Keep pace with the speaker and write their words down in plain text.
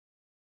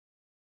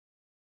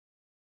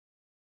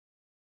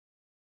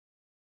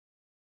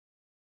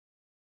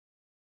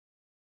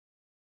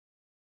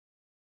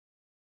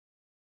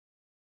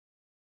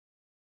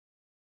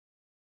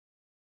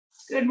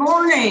Good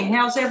morning.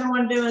 How's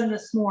everyone doing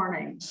this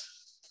morning?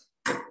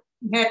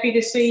 I'm happy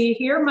to see you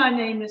here. My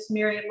name is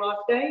Mary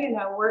Loveday, and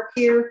I work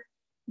here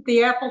at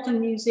the Appleton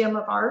Museum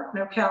of Art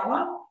in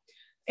Ocala.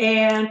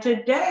 And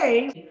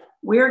today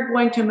we're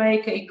going to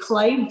make a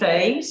clay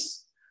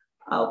vase.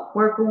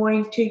 We're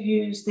going to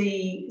use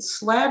the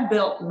slab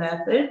built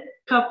method.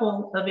 A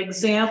couple of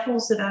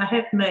examples that I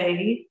have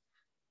made.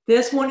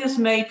 This one is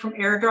made from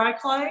air dry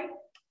clay,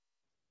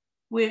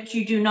 which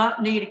you do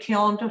not need a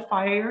kiln to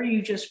fire.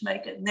 You just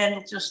make it and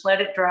then just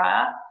let it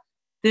dry.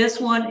 This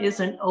one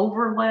is an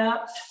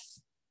overlapped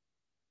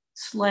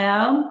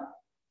slab,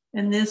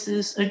 and this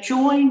is a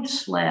joined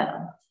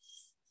slab,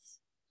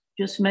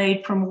 just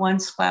made from one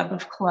slab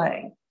of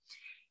clay.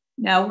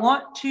 Now I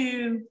want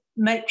to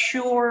make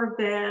sure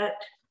that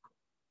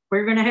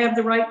we're gonna have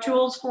the right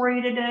tools for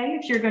you today.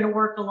 If you're gonna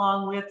work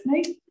along with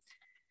me,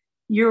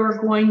 you're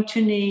going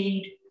to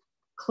need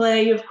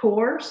clay, of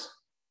course.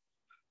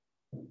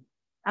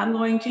 I'm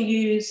going to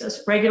use a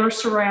regular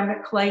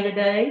ceramic clay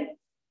today.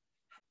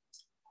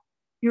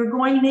 You're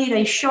going to need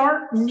a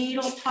sharp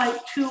needle type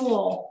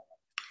tool.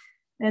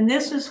 And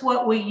this is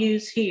what we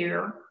use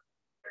here.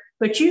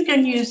 But you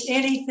can use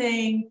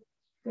anything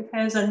that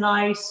has a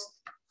nice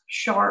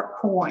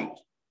sharp point.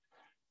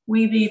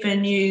 We've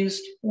even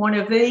used one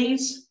of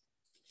these,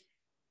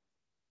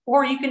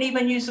 or you can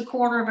even use the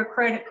corner of a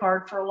credit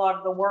card for a lot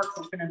of the work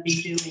we're going to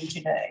be doing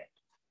today.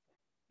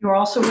 You're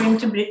also going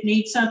to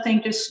need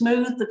something to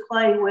smooth the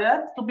clay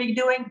with. You'll be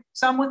doing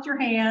some with your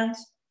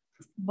hands,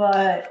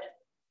 but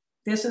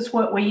this is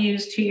what we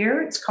used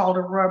here. It's called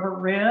a rubber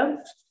rib,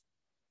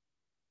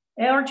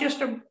 or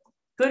just a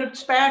good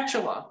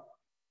spatula.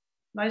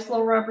 Nice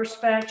little rubber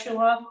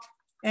spatula.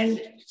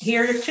 And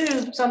here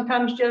too,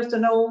 sometimes just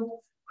an old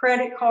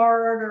credit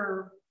card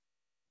or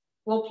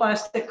little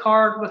plastic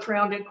card with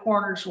rounded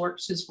corners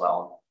works as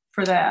well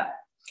for that.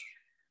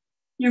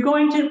 You're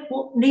going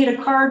to need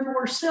a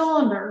cardboard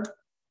cylinder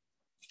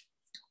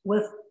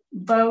with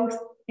both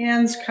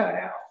ends cut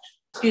out.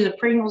 Do the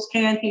Pringles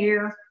can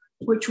here,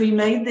 which we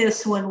made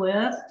this one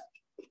with,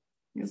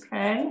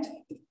 okay?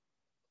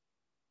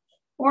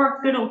 Or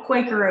a good old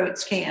Quaker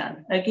Oats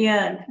can.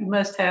 Again, you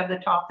must have the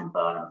top and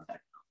bottom.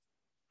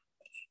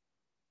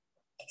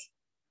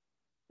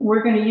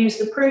 We're going to use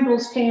the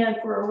Pringles can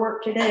for our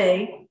work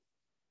today.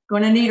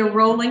 Going to need a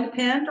rolling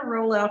pin to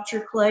roll out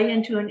your clay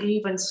into an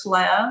even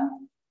slab.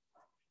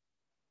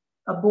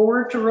 A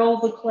board to roll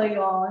the clay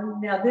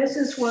on. Now this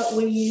is what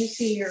we use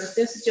here.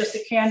 This is just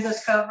a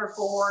canvas cover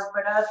board,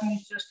 but I've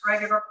used just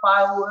regular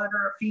plywood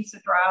or a piece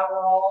of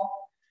drywall.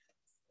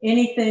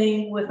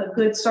 Anything with a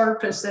good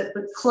surface that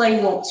the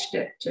clay won't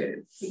stick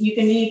to. You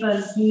can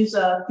even use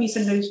a piece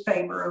of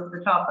newspaper over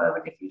the top of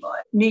it if you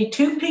like. Need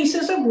 2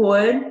 pieces of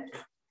wood.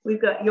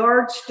 We've got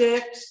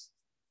yardsticks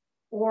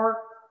or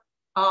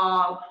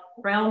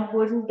round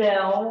wooden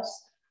dowels.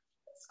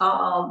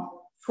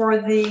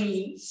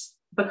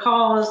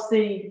 Because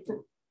the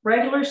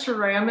regular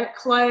ceramic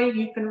clay,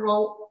 you can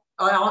roll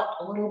out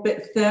a little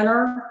bit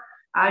thinner.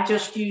 I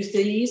just use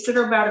these that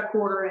are about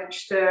 1/4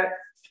 inch thick.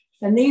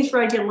 And these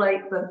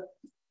regulate the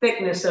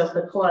thickness of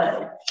the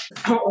clay.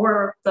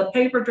 Or the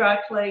paper dry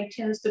clay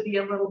tends to be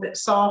a little bit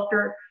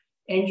softer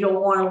and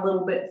you'll want a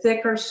little bit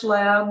thicker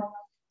slab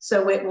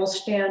so it will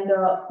stand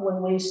up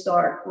when we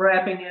start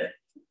wrapping it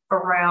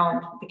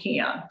around the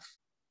can.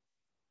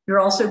 You're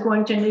also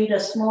going to need a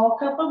small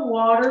cup of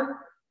water.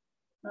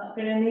 Not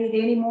going to need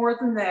any more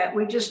than that.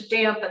 We just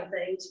dampen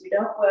things. We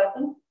don't wet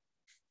them.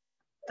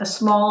 A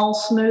small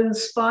smooth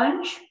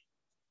sponge.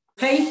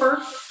 Paper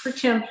for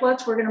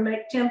templates. We're going to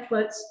make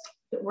templates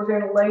that we're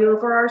going to lay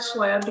over our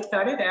slab to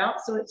cut it out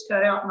so it's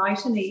cut out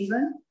nice and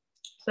even.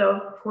 So,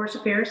 of course, a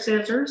pair of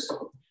scissors.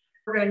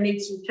 We're going to need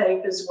some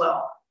tape as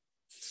well.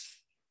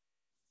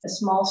 A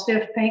small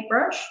stiff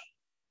paintbrush.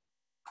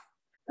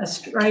 A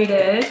straight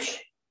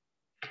edge.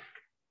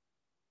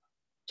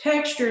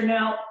 Texture.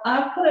 Now,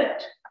 I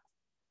put,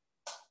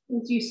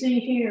 as you see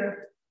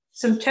here,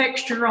 some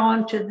texture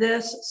onto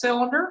this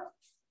cylinder.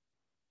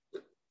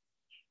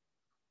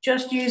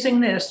 Just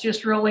using this,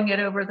 just rolling it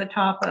over the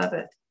top of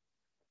it.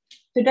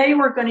 Today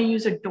we're going to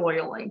use a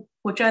doily,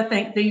 which I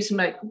think these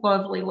make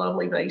lovely,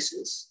 lovely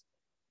vases.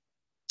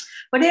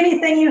 But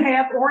anything you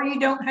have, or you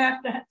don't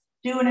have to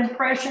do an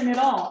impression at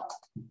all.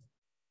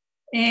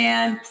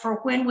 And for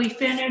when we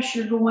finish,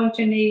 you're going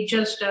to need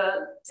just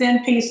a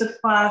thin piece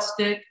of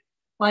plastic,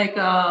 like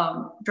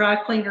a dry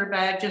cleaner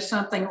bag, just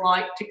something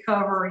light to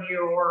cover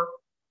your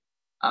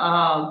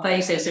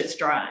vase as it's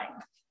drying.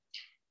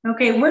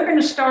 Okay, we're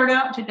going to start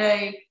out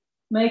today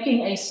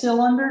making a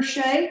cylinder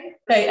shape.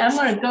 Okay, I'm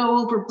going to go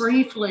over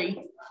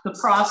briefly the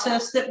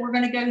process that we're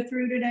going to go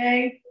through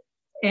today.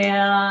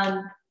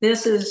 And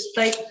this is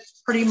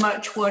pretty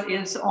much what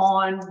is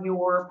on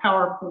your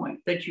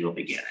PowerPoint that you'll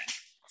be getting.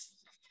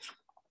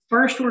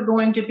 First, we're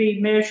going to be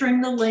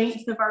measuring the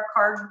length of our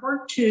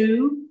cardboard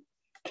tube.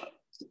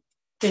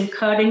 Then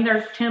cutting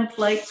our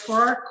templates for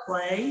our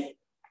clay.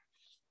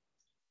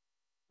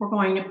 We're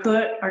going to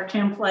put our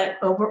template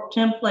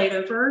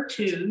over our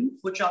tube,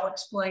 which I'll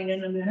explain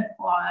in a minute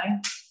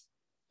why.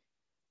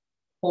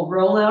 We'll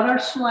roll out our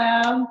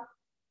slab,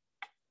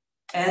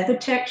 add the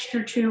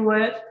texture to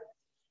it,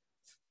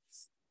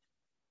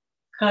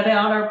 cut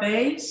out our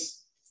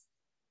base,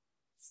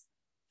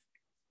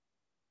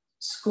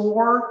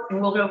 score,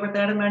 and we'll go over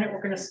that in a minute.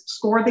 We're going to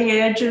score the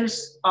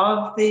edges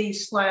of the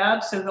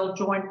slab so they'll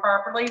join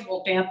properly.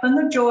 We'll dampen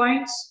the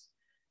joints,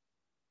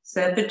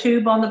 set the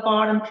tube on the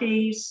bottom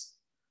piece,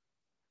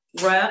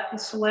 wrap the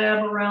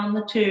slab around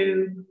the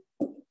tube,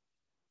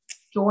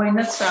 join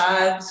the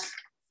sides,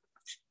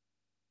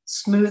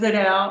 smooth it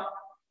out.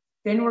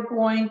 Then we're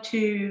going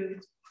to,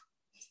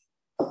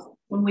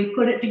 when we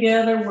put it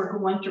together, we're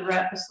going to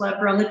wrap the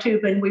slab around the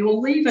tube, and we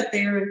will leave it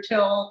there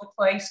until the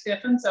clay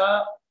stiffens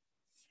up.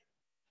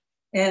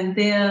 And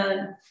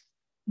then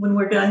when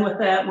we're done with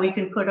that, we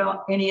can put on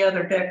any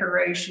other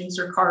decorations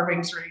or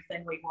carvings or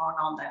anything we want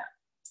on that.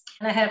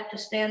 And I have to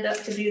stand up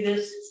to do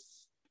this.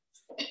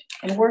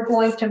 And we're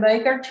going to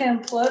make our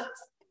template.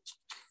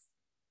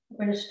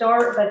 We're going to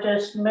start by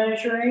just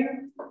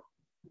measuring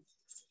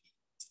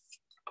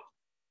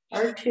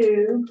our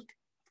tube.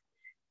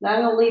 Now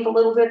I'm going to leave a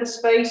little bit of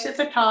space at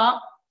the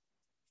top.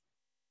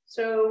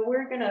 So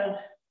we're going to,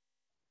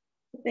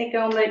 I think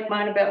I'll make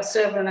mine about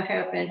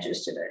 7.5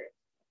 inches today.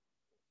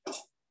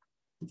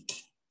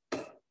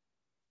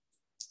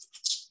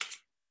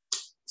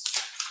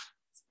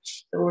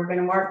 So we're going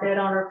to mark that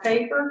on our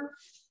paper.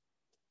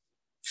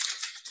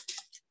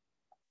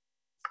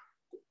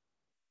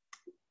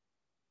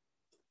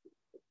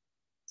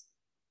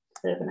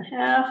 Seven and a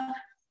half.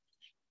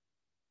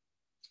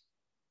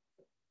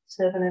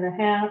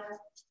 7.5.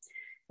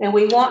 And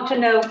we want to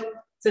know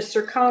the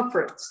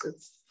circumference,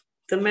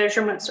 the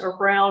measurements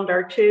around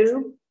our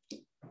tube.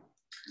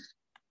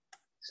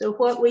 So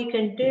what we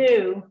can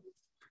do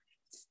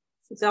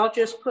is I'll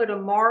just put a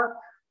mark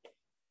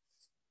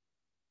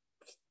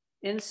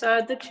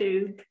inside the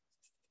tube.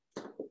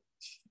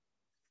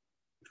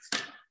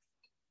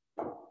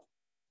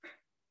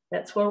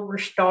 That's where we'll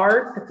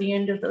start at the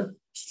end of the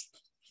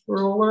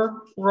ruler.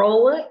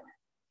 Roll it.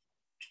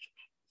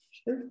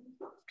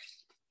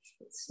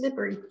 It's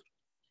slippery.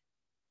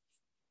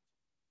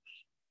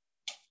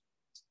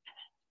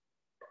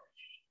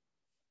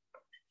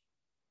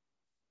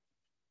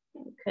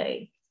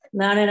 Okay,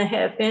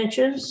 9.5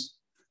 inches.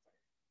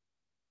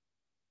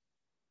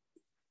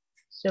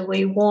 So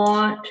we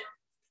want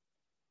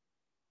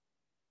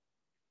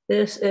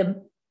this a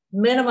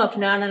minimum of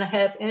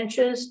 9.5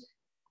 inches,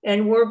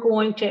 and we're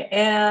going to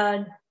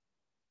add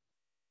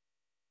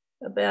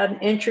about 1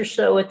 inch or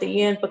so at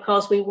the end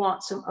because we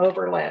want some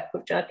overlap,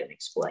 which I can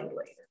explain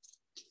later.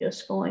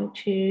 Just going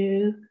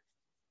to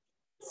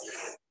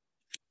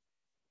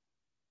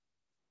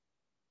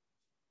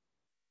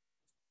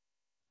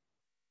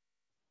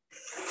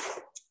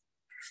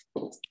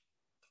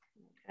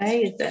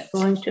okay, is that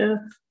going to,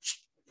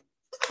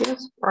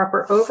 yes,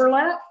 proper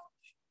overlap?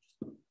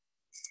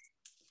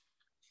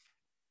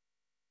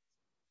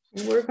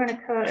 And we're going to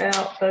cut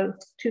out both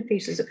 2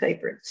 pieces of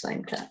paper at the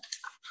same time.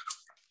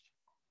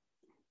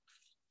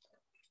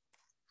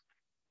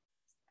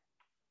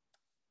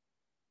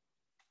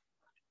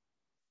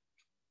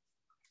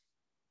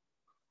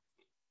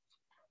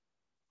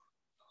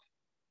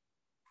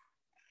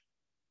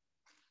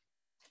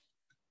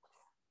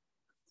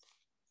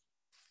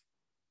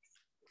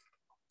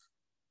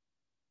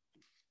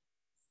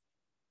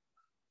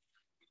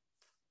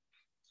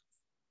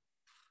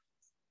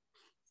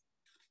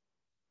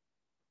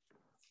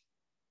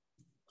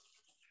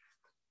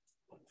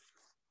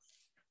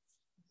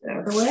 Out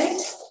of the way.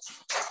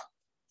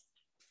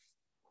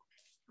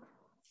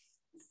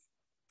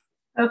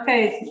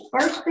 Okay,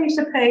 first piece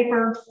of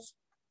paper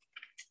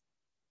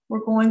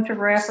we're going to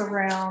wrap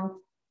around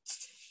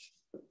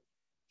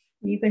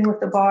even with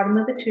the bottom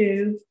of the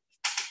tube.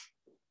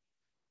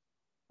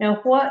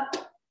 Now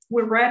what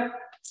we're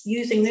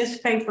using this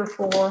paper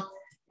for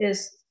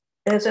is,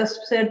 as I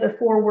said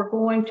before, we're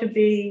going to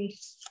be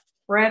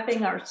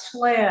wrapping our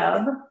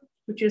slab,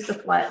 which is the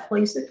flat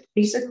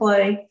piece of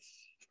clay,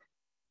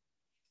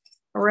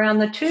 around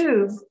the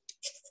tube.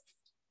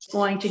 It's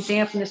going to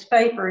dampen this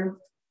paper, and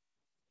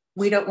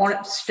we don't want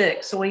it to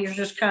stick. So we're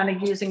just kind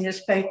of using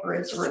this paper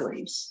as a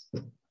release.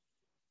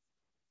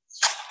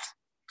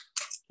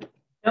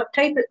 Don't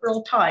tape it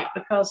real tight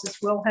because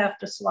this will have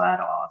to slide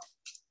off.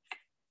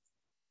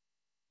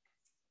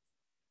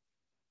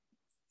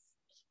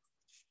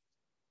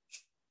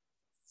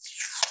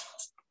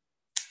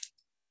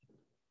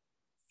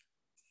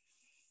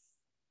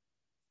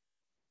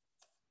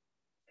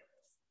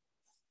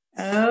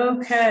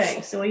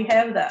 Okay, so we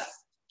have that.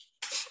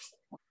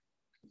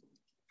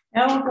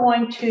 Now we're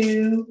going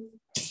to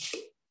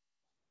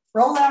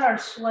roll out our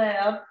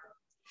slab.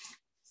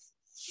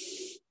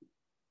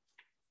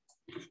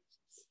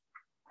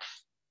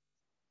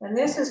 And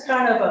this is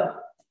kind of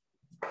a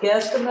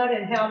guesstimate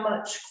in how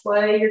much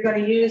clay you're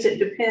going to use. It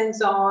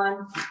depends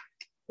on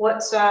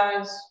what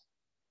size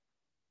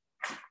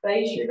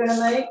base you're going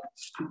to make.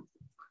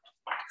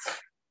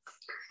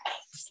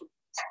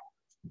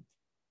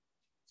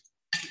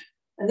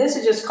 And this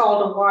is just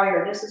called a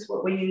wire. This is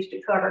what we use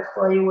to cut our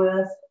clay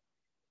with.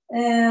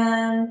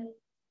 And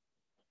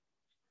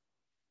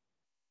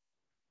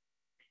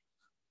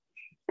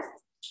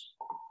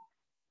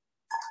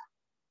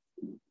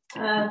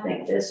I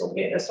think this will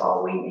get us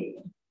all we need.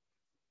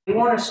 We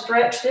want to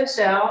stretch this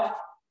out.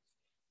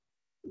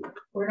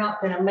 We're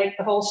not going to make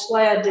the whole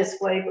slab this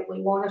way, but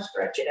we want to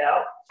stretch it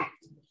out.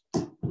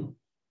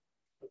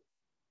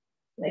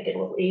 Make it a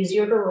little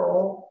easier to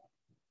roll.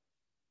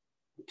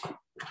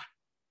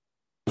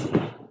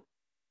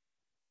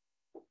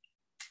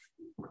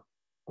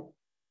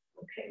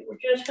 Okay, we're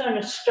just going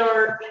to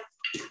start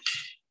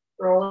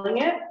rolling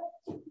it.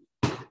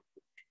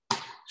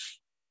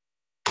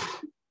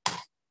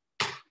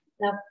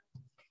 Now,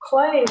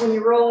 clay, when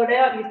you roll it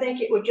out, you think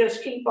it would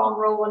just keep on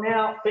rolling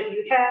out, but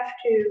you have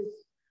to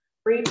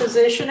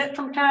reposition it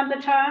from time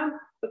to time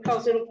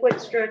because it'll quit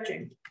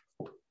stretching.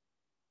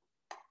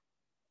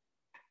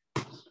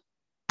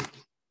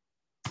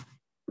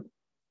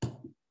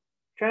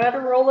 Try to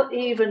roll it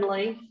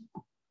evenly.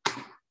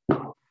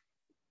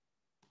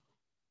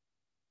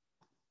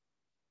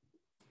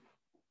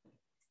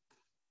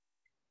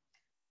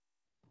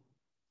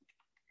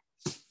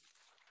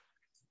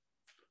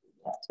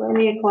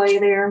 Plenty of clay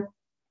there.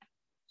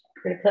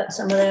 Going to cut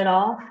some of that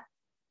off.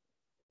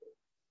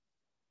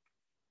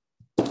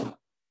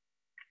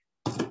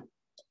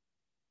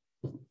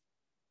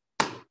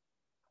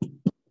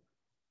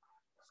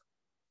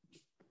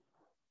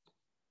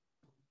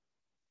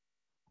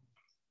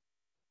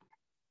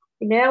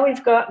 Now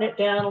we've gotten it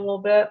down a little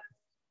bit.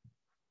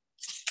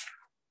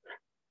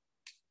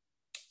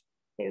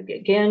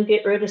 Again,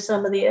 get rid of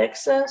some of the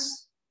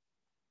excess,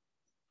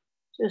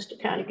 just to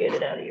kind of get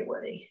it out of your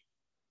way.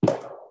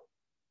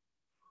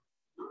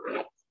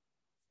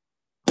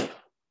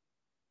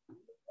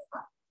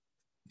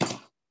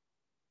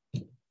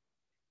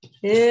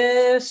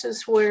 This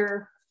is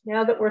where,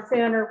 now that we're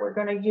thinner, we're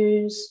going to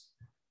use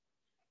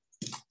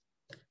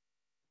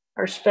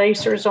our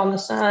spacers on the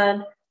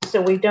side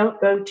so we don't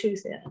go too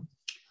thin.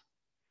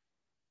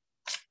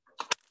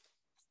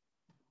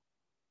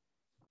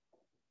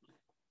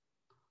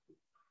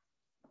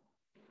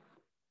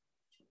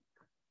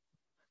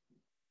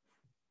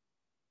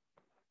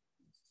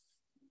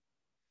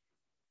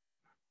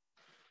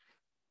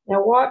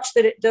 Now watch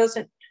that it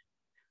doesn't,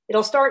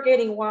 it'll start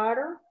getting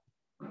wider.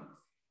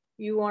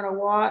 You want to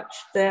watch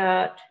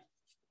that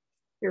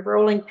your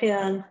rolling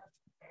pin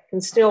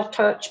can still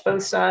touch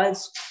both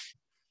sides.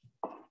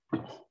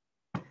 So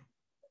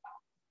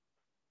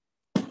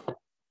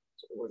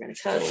we're going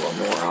to cut a little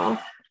more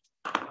off.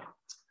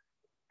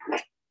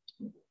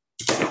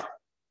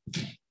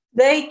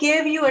 They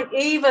give you an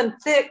even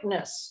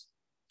thickness.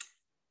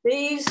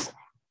 These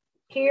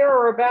here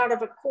are about of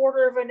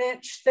 1/4 of an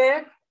inch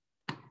thick.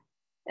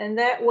 And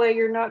that way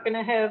you're not going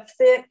to have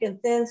thick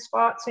and thin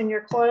spots in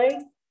your clay.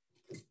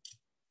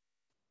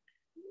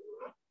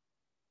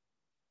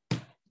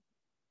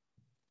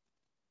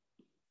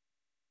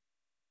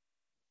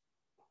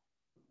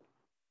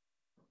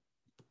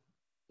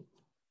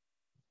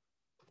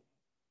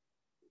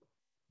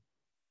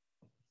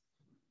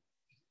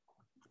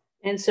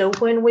 And so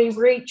when we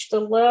reach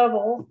the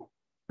level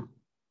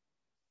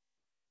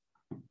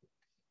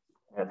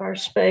of our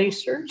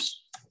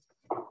spacers,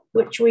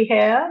 which we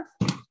have,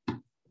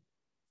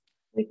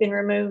 we can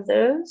remove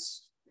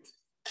those.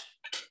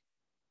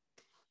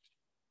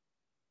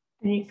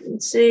 And you can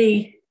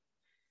see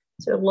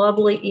it's a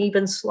lovely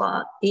even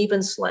slab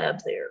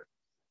there.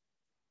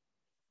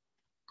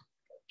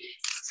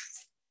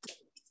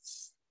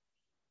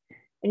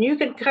 And you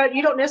can cut,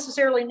 you don't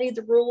necessarily need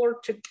the ruler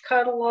to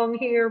cut along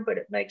here, but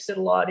it makes it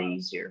a lot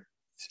easier.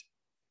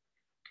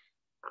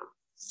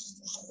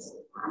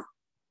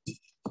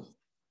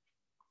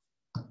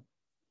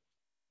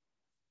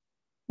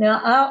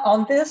 Now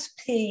on this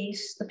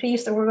piece, the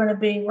piece that we're going to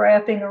be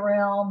wrapping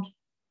around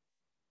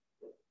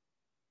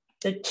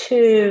the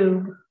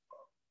tube,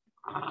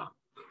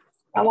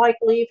 I like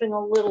leaving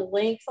a little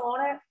length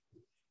on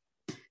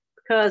it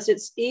because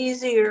it's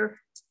easier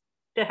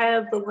to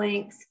have the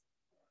length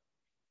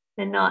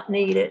and not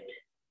need it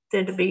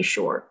than to be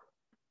short.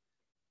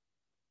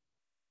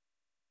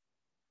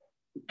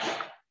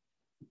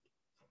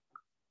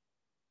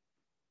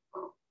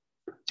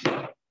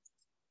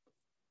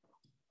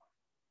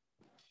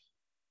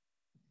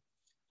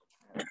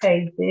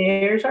 Okay,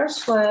 there's our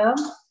slab.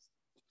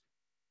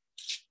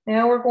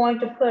 Now we're going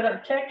to put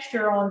our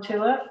texture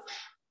onto it.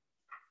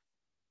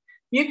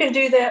 You can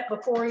do that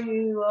before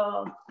you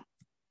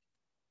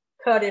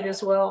cut it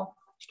as well,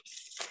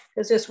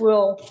 because this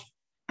will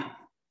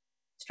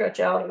stretch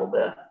out a little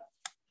bit.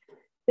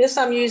 This,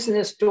 I'm using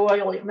this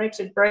doily. It makes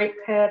a great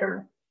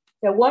pattern.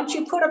 Now, once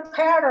you put a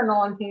pattern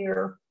on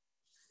here,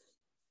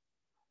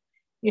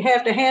 you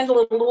have to handle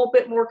it a little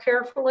bit more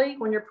carefully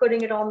when you're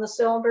putting it on the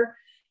cylinder.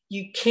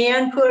 You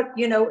can put,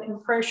 you know,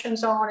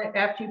 impressions on it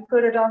after you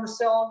put it on the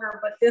cylinder,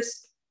 but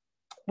this,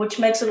 which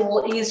makes it a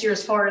little easier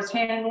as far as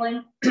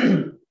handling.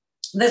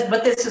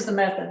 But this is the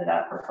method that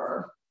I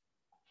prefer.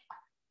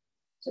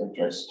 So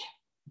just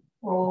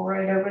roll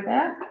right over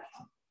that.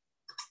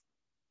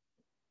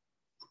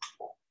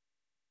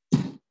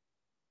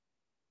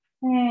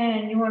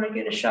 And you want to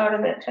get a shot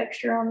of that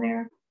texture on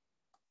there.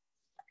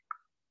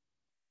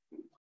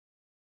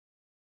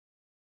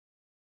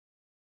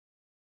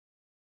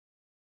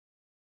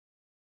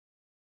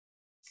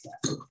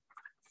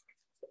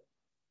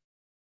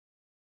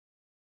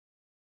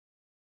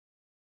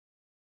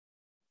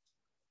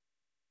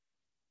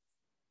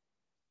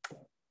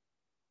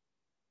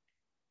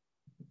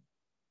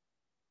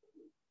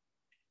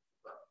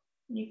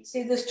 You can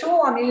see this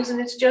tool I'm using,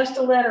 it's just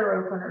a letter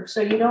opener. So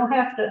you don't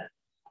have to,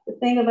 the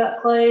thing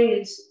about clay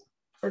is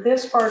for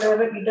this part of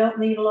it, you don't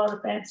need a lot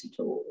of fancy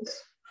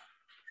tools.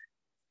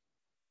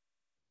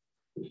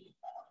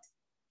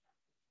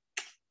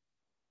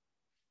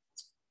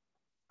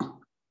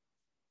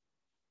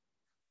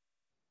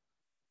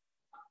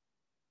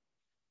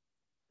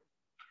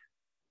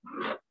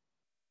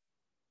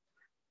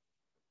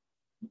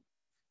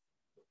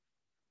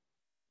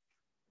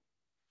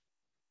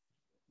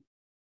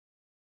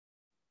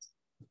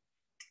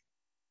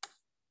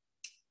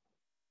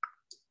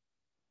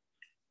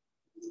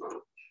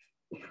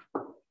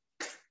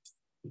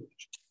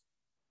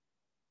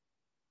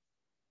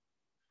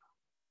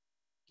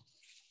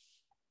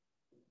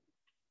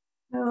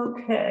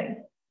 Okay,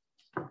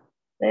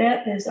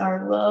 that is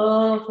our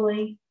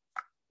lovely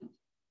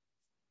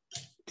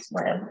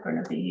slab we're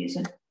going to be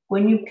using.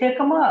 When you pick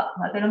them up,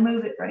 I'm going to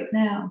move it right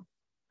now.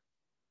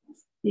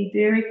 Be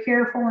very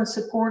careful and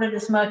support it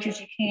as much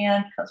as you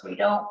can because we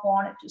don't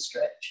want it to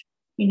stretch.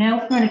 Now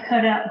we're going to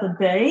cut out the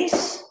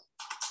base.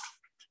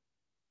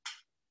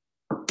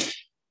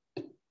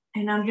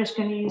 And I'm just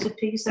going to use a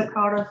piece I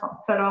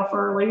cut off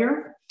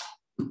earlier.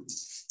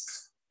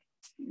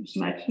 Here's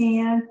my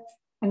can.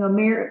 I'm going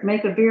to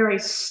make a very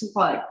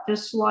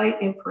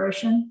slight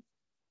impression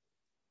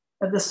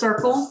of the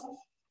circle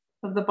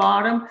of the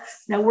bottom.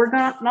 Now we're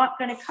not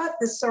going to cut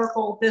this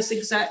circle this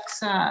exact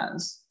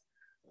size.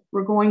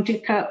 We're going to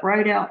cut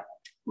right out.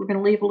 We're going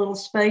to leave a little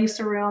space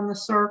around the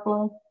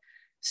circle.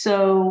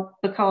 So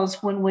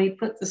because when we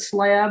put the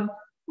slab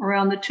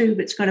around the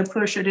tube, it's going to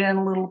push it in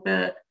a little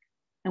bit.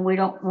 And we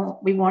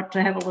want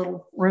to have a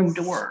little room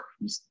to work.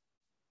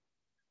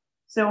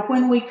 So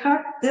when we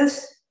cut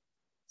this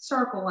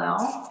circle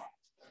out,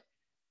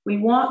 we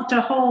want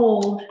to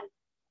hold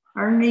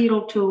our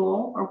needle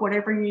tool or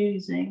whatever you're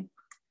using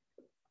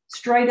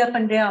straight up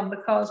and down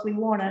because we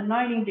want a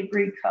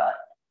 90-degree cut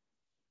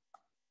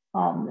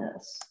on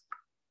this.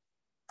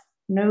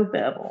 No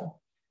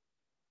bevel.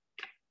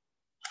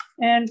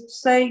 And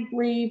say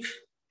leave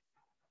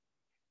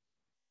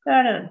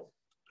about an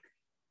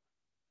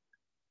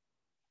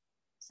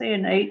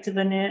 1/8 of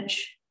an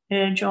inch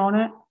edge on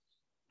it.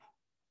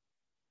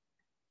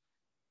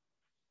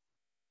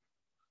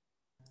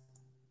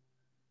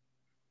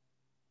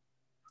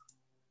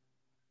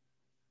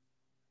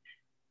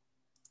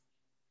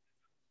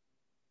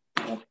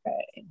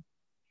 Okay.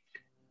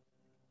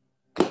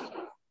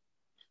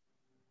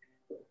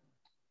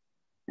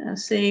 Now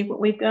see what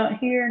we've got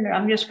here. Now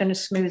I'm just going to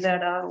smooth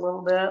that out a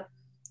little bit.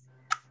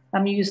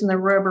 I'm using the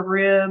rubber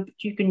rib.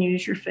 You can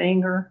use your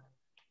finger.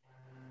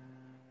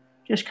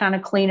 Just kind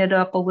of clean it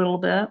up a little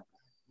bit.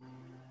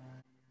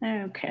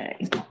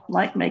 Okay,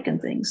 like making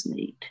things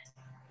neat.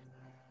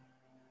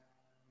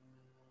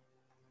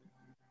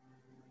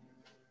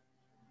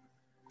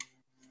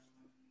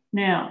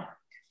 Now,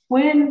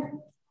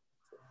 when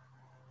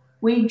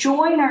we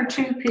join our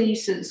two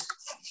pieces,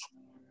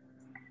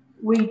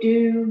 we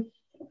do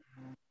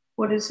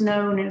what is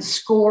known as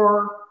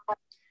score.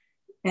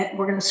 And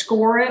we're going to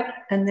score it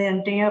and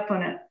then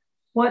dampen it.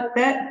 What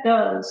that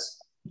does,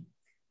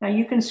 now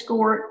you can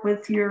score it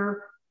with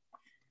your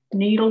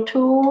needle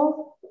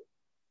tool.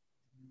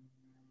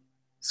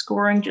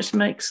 Scoring just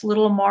makes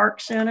little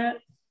marks in it.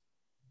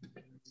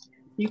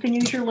 You can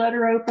use your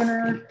letter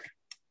opener.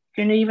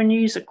 You can even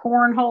use a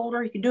corn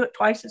holder. You can do it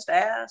twice as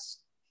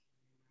fast.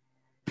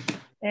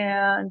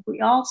 And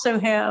we also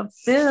have,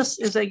 this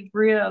is a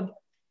rib,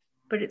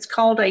 but it's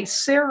called a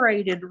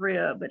serrated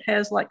rib. It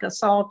has like a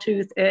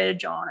sawtooth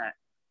edge on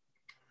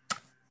it.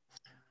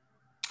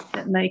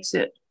 That makes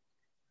it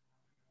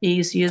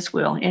easy as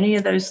well. Any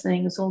of those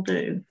things will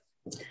do.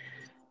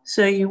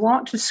 So you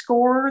want to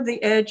score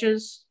the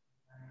edges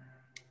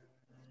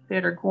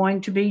that are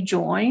going to be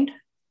joined.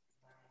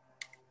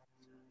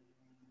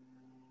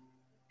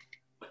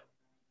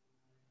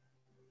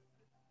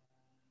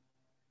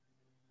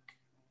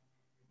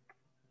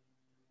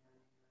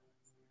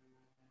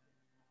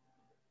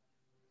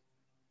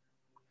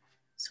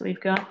 So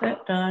we've got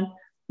that done.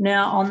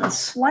 Now on the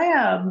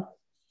slab,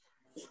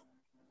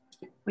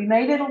 we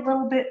made it a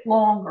little bit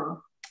longer.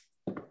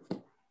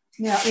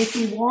 Now, if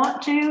you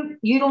want to,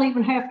 you don't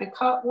even have to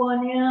cut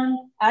one end.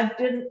 I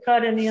didn't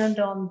cut an end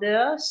on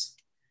this.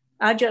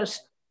 I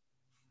just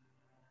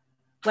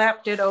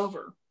lapped it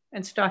over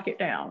and stuck it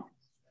down.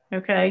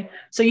 Okay,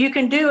 so you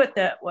can do it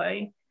that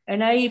way.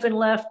 And I even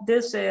left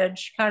this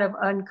edge kind of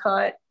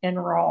uncut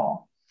and raw.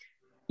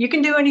 You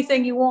can do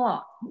anything you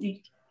want.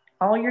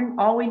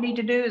 All we need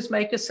to do is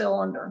make a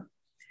cylinder.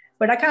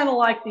 But I kind of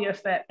like the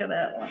effect of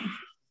that one.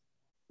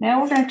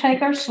 Now we're going to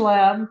take our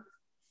slab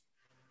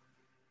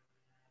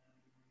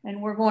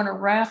And we're going to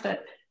wrap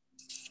it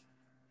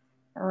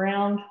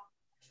around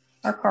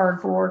our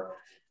cardboard.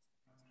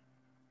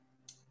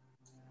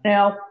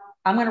 Now,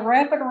 I'm going to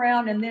wrap it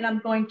around and then I'm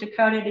going to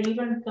cut it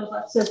even because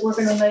I said we're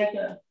going to make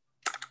a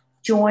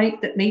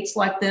joint that meets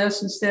like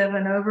this instead of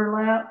an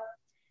overlap.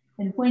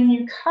 And when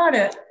you cut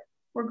it,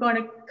 we're going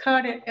to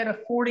cut it at a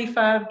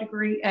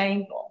 45-degree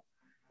angle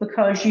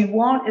because you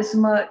want as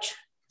much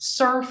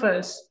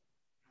surface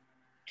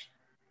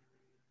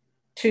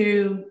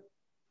to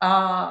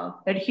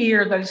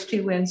adhere those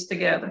two ends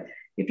together.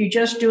 If you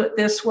just do it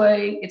this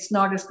way, it's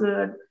not as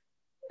good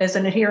as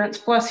an adherence.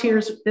 Plus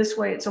here's this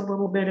way, it's a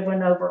little bit of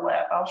an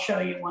overlap. I'll show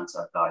you once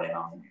I've got it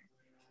on there.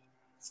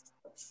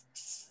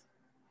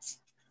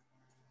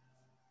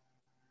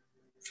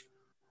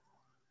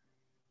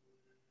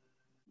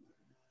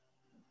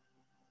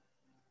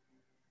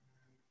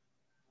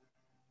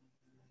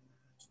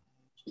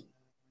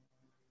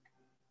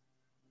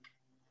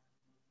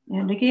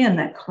 And again,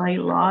 that clay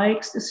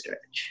likes to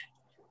stretch.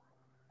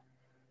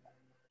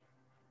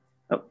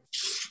 Oh.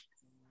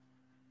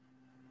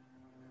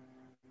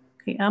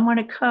 Okay, I'm going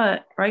to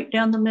cut right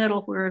down the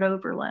middle where it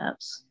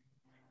overlaps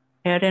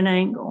at an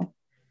angle.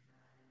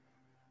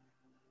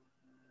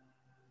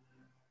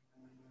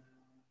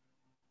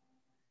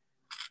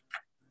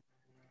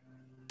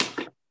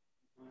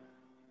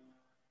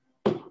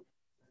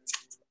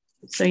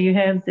 So you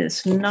have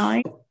this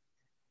nice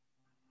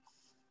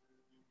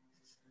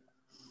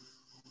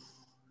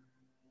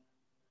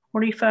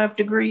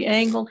 45-degree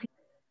angle.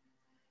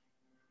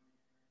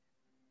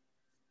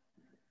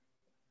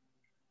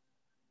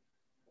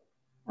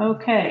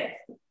 Okay,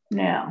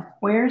 now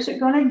where's it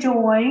going to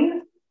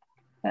join?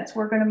 That's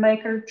where we're going to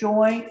make our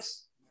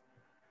joints.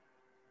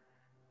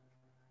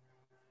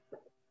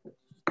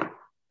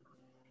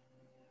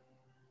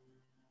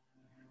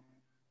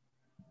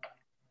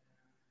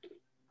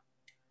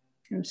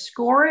 And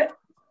score it.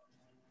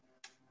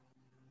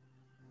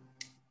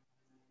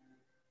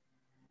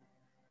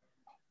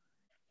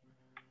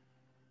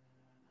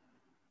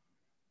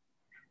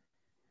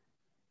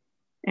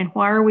 And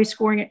why are we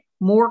scoring it?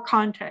 More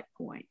contact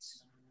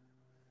points.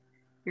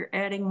 You're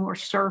adding more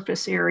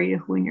surface area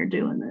when you're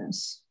doing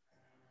this.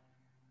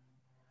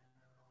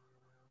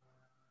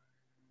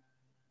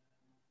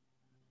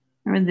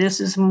 I mean,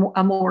 this is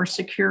a more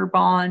secure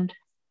bond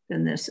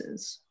than this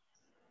is.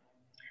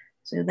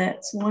 So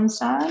that's one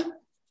side.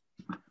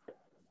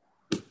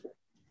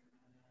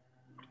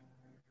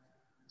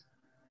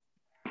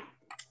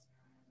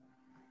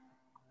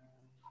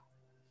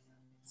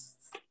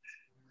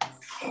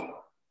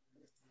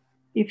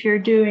 If you're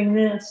doing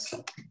this,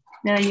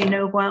 now you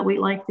know why we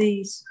like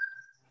these.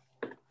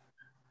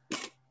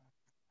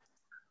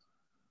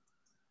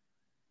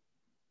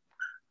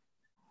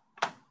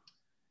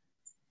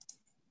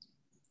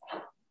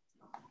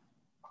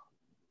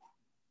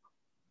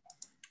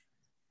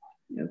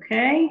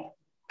 Okay,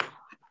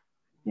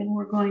 and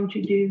we're going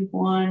to do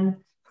one.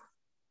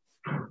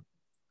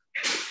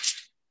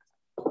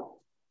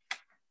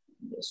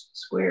 Just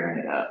squaring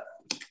it up.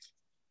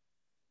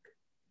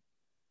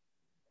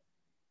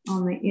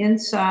 On the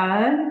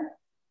inside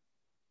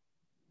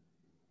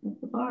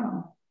at the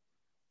bottom.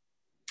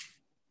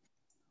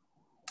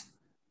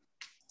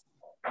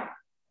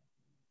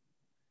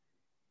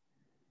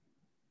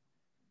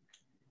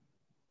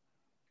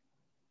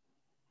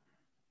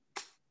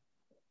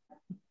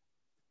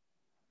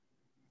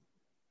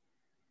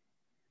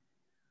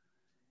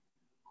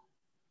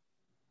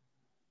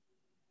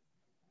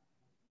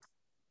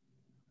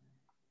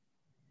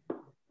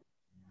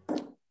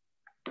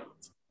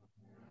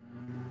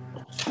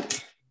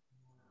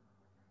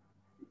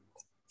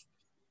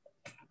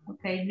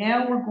 Okay,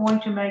 now we're going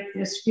to make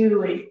this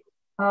gooey.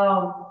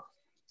 When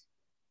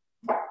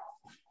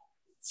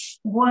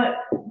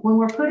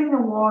we're putting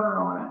the water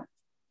on it, I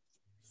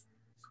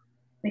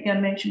think I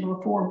mentioned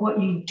before,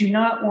 what you do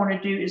not want to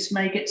do is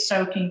make it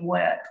soaking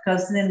wet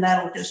because then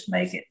that'll just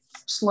make it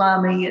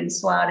slimy and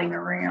sliding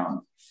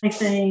around.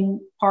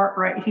 Anything part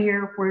right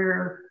here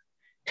where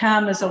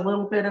time is a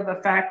little bit of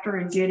a factor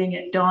in getting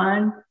it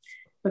done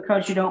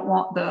because you don't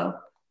want the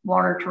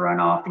water to run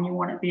off and you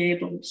want it to be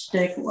able to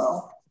stick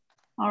well.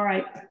 All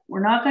right,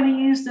 we're not going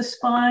to use the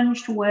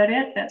sponge to wet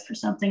it. That's for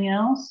something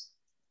else.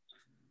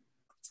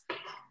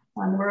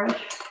 On the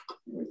brush,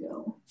 there we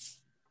go.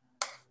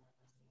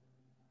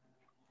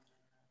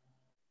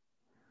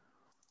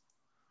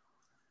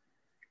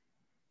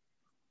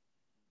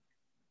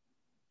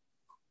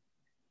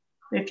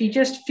 If you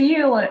just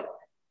feel it,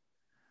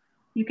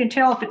 you can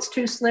tell if it's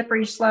too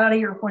slippery,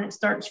 slidey, or when it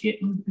starts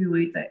getting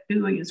gooey. That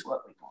gooey is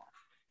what we want.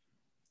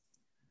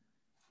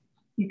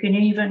 You can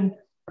even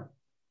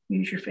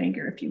use your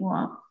finger if you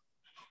want.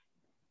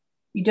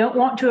 You don't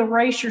want to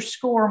erase your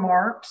score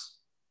marks.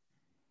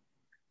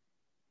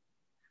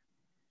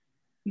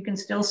 You can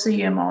still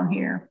see them on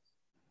here.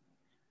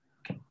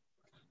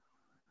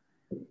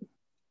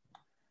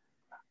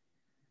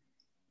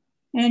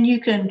 And you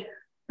can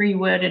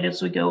re-wet it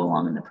as we go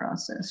along in the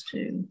process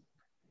too.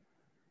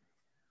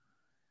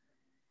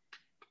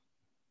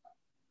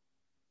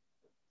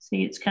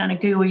 See, it's kind of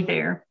gooey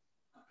there.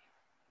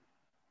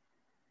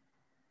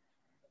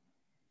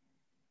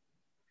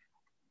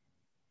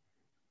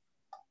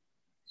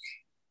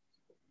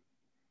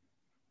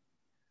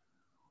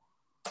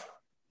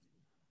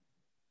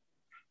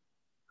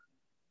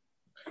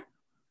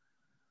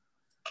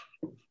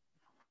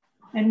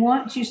 And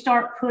once you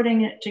start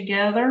putting it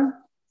together,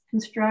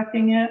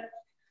 constructing it,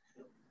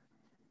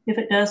 if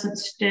it doesn't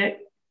stick,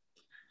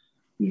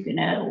 you can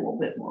add a little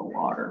bit more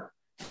water.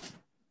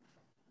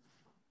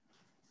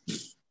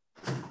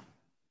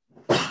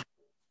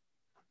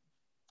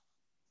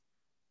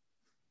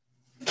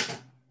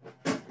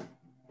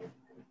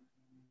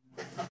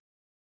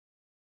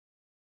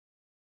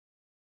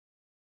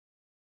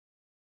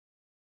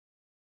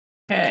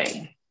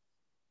 Okay.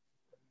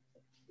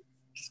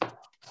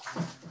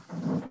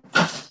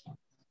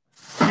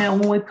 Now,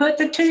 when we put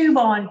the tube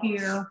on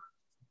here,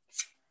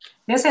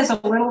 this has a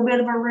little bit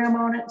of a rim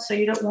on it, so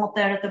you don't want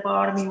that at the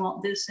bottom. You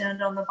want this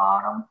end on the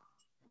bottom.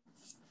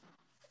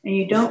 And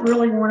you don't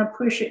really want to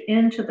push it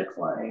into the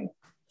clay.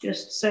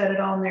 Just set it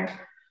on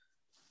there.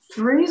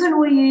 The reason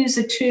we use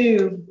a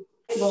tube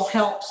will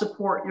help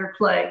support your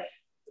clay.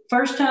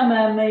 First time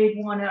I made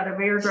one out of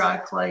air dry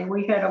clay,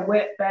 we had a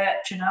wet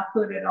batch and I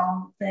put it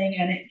on the thing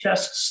and it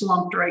just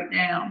slumped right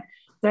down.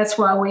 That's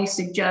why I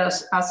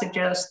suggest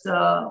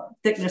the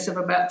thickness of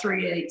about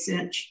 3/8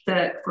 inch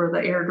thick for the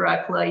air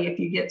dry clay if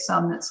you get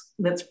some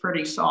that's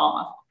pretty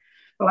soft.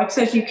 But like I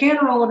said, you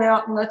can roll it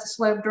out and let the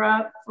slab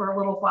dry for a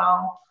little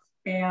while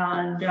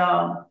and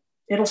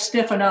it'll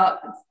stiffen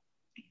up.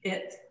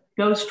 It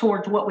goes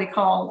towards what we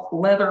call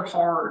leather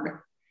hard,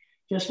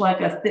 just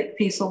like a thick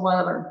piece of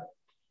leather,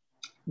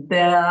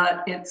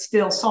 that it's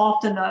still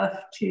soft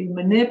enough to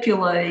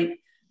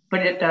manipulate,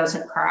 but it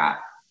doesn't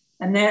crack.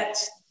 And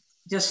that's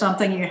just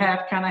something you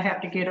have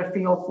to get a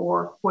feel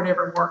for,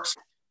 whatever works.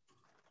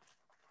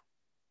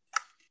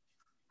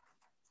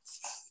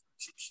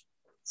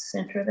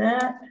 Center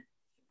that.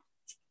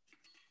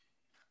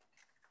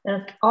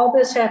 And all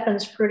this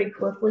happens pretty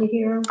quickly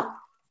here.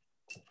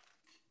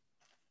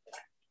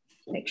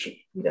 Make sure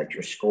you got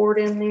your scored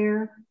in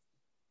there.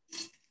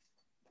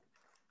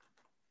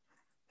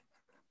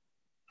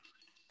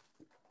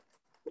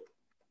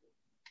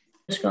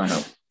 Just gonna,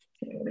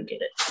 let me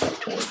get it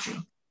towards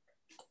you.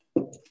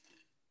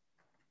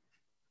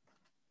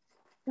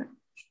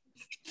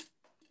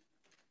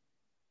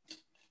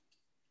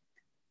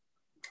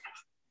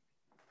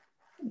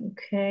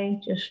 Okay,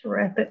 just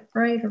wrap it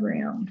right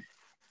around.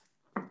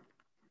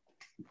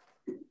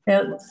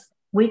 Now,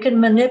 we can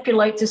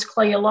manipulate this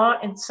clay a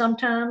lot, and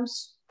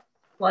sometimes,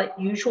 like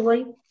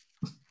usually,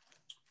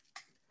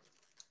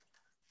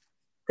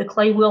 the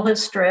clay will have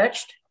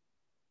stretched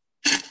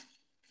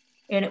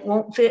and it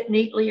won't fit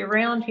neatly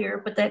around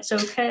here, but that's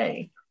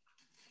okay.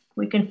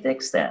 We can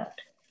fix that.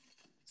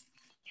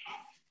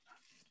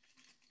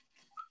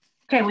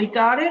 Okay, we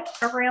got it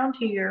around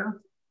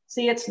here.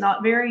 See, it's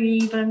not very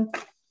even,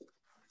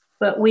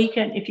 but we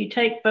can, if you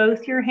take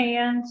both your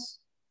hands,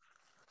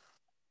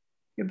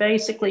 you're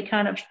basically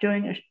kind of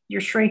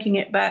you're shrinking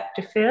it back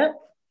to fit.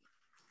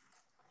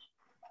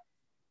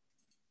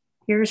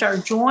 Here's our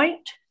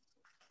joint.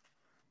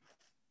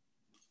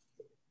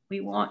 We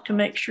want to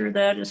make sure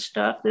that is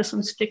stuck. This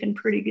one's sticking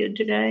pretty good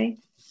today.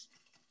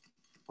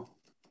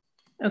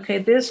 Okay,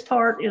 this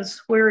part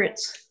is where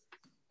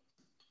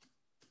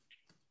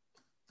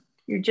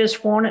you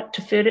just want it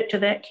to fit it to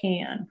that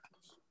can.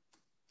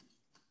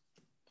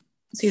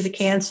 See, the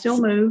can still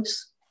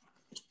moves.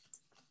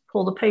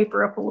 Pull the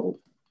paper up a little,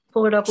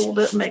 pull it up a little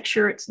bit and make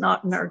sure it's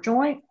not in our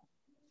joint.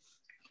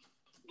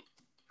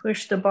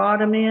 Push the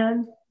bottom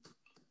in.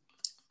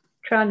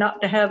 Try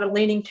not to have a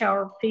leaning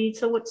tower of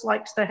pizza, which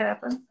likes to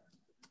happen.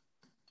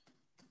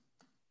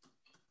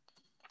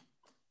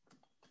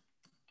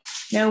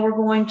 Now we're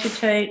going to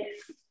take,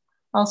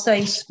 I'll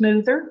say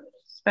smoother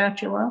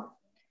spatula,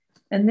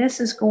 and this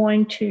is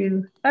going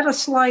to, at a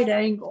slight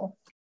angle,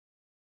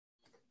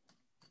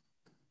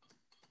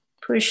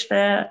 push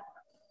that.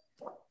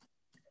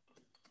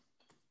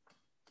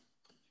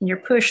 And you're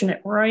pushing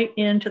it right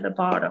into the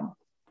bottom.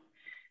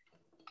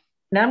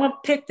 Now I'm going to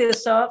pick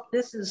this up.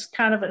 This is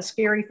kind of a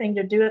scary thing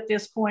to do at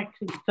this point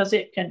because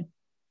it can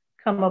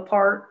come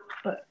apart,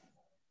 but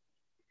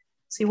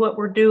see, what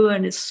we're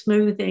doing is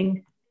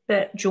smoothing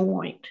that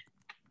joint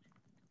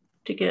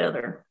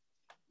together.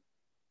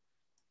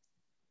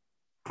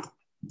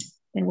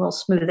 And we'll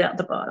smooth out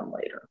the bottom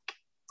later.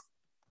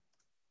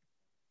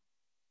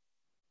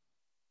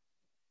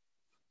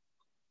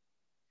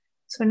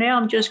 So now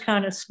I'm just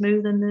kind of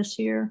smoothing this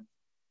here.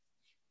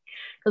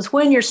 Because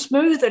when you're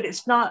smooth it,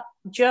 it's not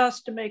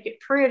just to make it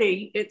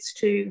pretty, it's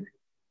to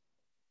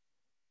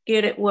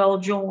get it well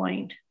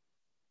joined.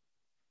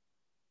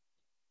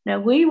 Now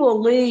we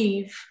will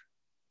leave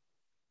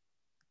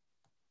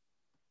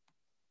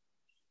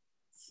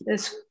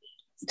this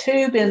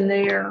tube in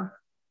there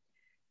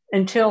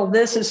until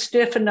this is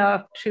stiff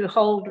enough to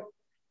hold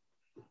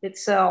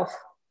itself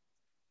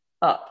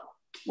up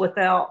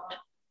without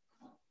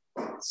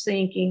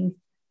sinking.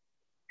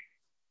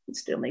 It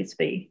still needs to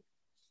be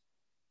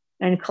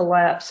and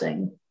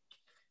collapsing.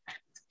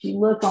 If you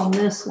look on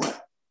this one,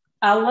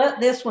 I let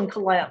this one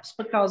collapse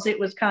because it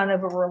was kind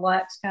of a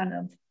relaxed kind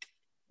of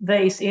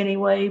vase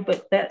anyway,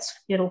 but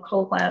it'll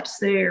collapse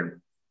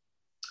there.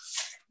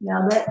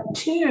 Now that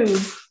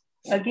tube,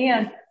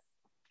 again,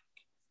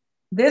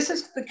 this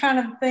is the kind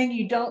of thing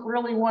you don't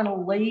really want to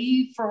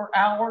leave for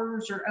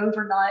hours or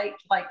overnight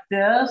like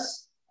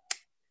this,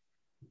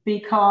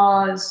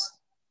 because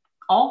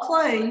all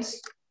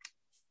clays,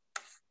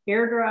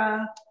 air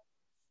dry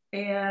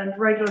and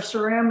regular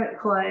ceramic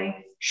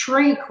clay,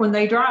 shrink when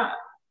they dry.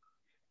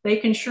 They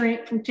can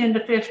shrink from 10 to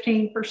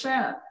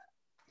 15%.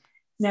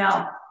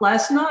 Now,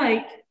 last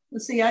night,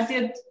 let's see, I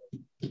did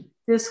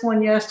this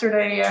one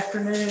yesterday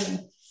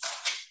afternoon,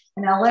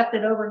 and I left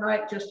it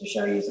overnight just to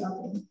show you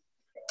something.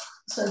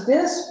 So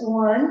this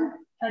one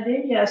I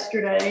did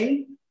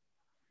yesterday,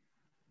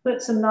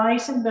 put some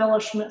nice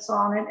embellishments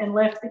on it and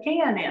left the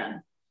can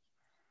in.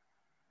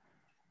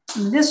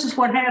 And this is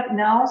what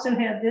happened. I also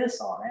had this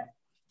on it,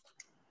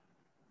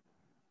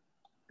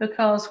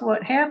 because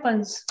what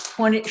happens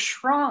when it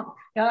shrunk,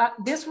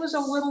 this was a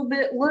little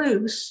bit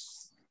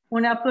loose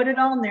when I put it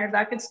on there, but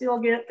I could still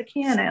get the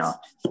can out.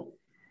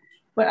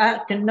 But I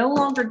can no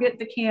longer get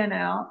the can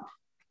out.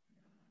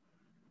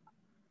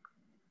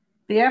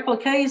 The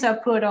appliques I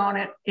put on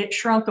it, it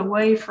shrunk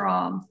away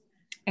from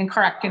and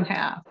cracked in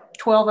half.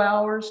 12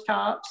 hours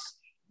tops.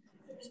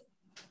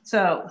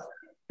 So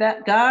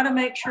that gotta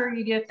make sure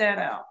you get that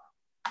out.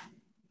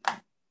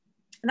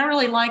 And I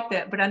really like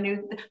that, but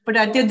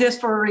I did this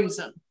for a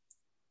reason.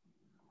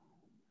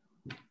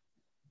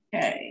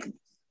 Okay.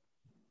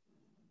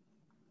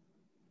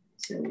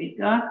 So we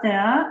got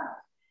that.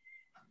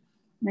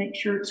 Make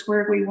sure it's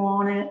where we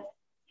want it.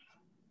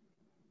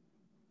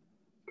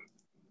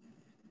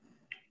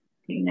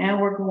 Okay, now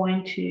we're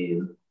going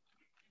to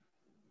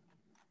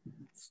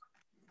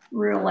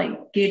really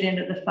get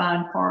into the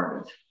fine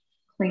part of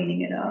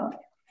cleaning it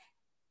up.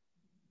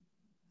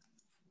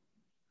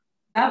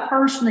 I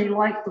personally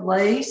like the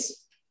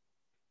lace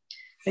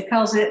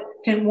because it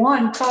can,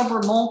 one, cover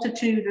a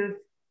multitude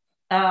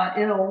of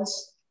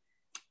ills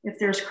if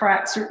there's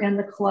cracks in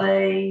the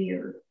clay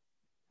or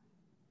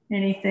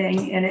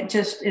anything, and it's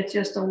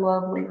just a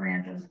lovely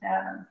random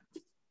pattern.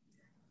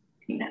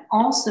 And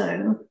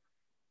also,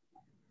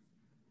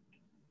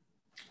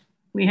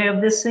 we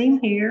have this seam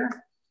here.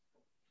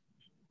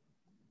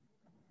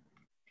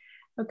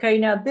 Okay,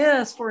 now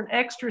this, for an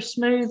extra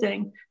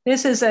smoothing,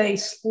 this is a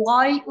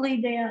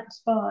slightly damp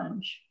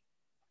sponge.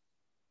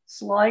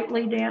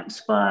 Slightly damp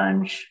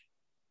sponge.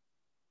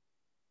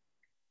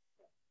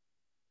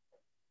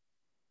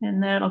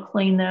 And that'll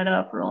clean that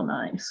up real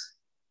nice.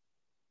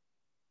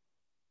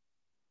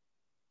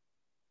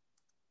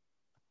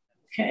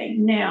 Okay,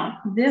 now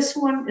this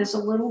one is a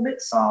little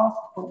bit soft,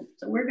 so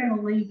we're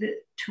gonna leave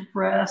it to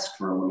rest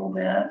for a little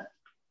bit.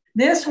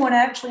 This one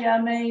actually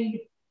I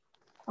made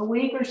a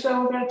week or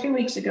so ago, 2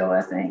 weeks ago,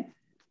 I think.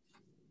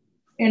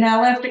 And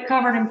I left it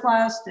covered in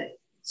plastic.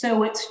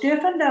 So it's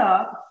stiffened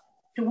up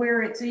to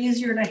where it's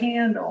easier to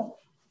handle.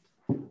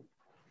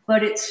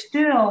 But it's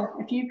still,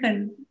 if you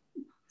can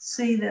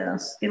see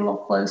this, get a little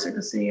closer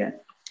to see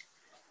it.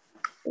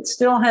 It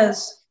still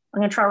has, I'm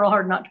gonna try real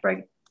hard not to break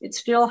it. It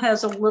still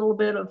has a little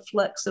bit of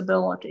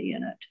flexibility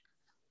in it.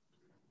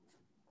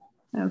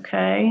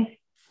 Okay.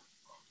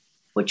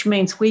 Which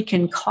means we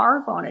can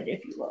carve on it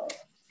if you love.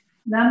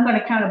 Now I'm going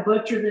to kind of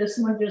butcher this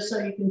one just so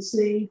you can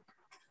see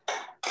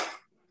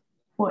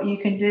what you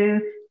can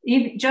do.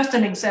 Even just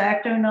an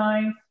X-Acto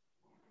knife.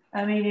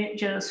 I mean,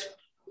 it's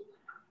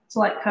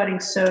like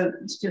cutting soap.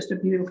 It's just a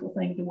beautiful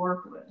thing to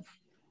work with.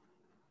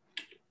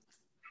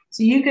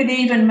 So you could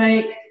even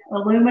make a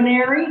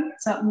luminary,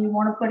 something you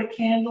want to put a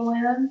candle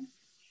in.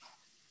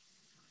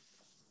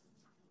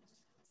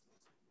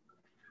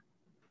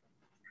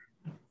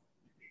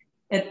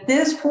 At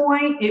this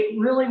point, it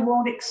really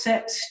won't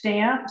accept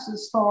stamps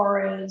as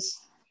far as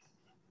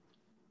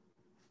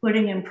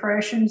putting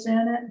impressions in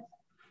it,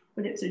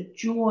 but it's a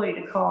joy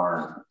to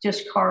carve. It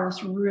just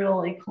carves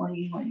really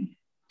cleanly.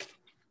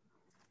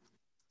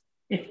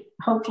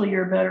 Hopefully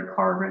you're a better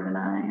carver than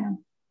I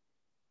am.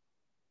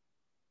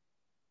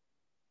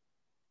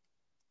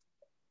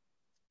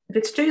 If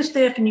it's too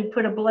stiff and you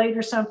put a blade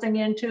or something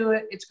into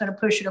it, it's going to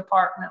push it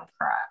apart and it'll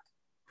crack.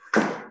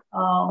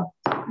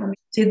 Let me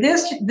see,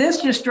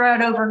 this just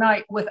dried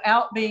overnight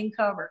without being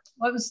covered.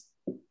 What was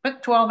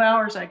it, 12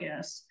 hours, I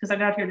guess, because I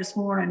got here this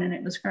morning and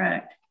it was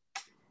cracked.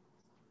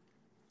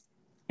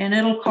 And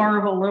it'll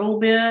carve a little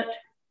bit,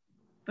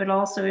 but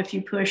also if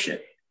you push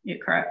it,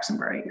 it cracks and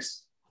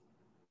breaks.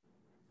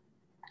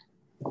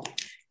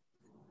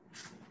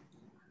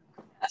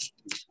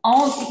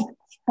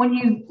 When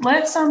you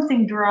let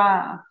something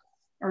dry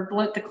or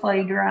let the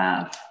clay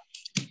dry,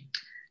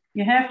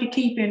 you have to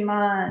keep in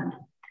mind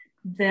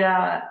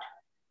that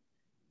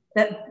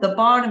the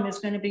bottom is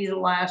going to be the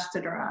last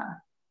to dry,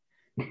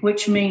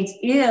 which means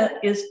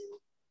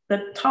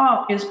the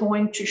top is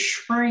going to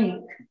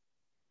shrink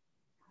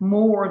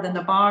more than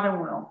the bottom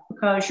will,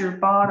 because your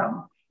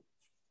bottom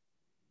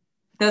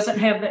doesn't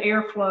have the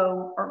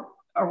airflow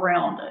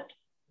around it.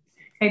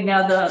 Okay,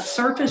 now the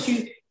surface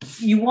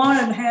you want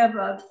to have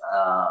a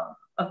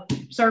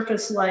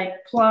surface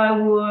like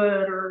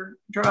plywood or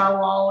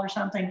drywall or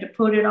something to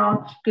put it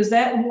on, because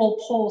that will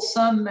pull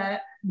some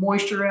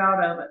moisture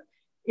out of it.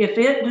 If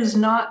it does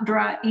not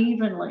dry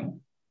evenly,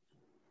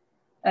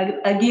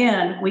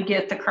 again, we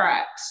get the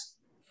cracks.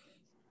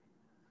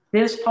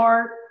 This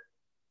part,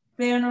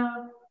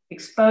 thinner,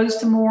 exposed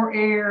to more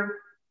air,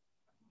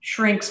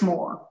 shrinks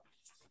more,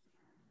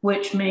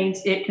 which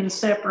means it can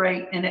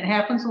separate, and it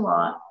happens a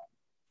lot.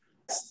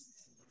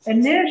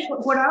 And this,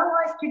 what I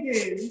like to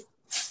do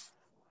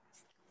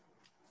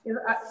is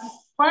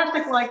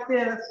plastic like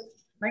this,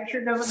 make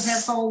sure it doesn't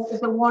have holes,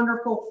 is a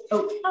wonderful,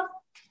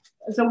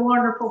 it's a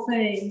wonderful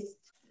thing.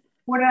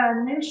 What I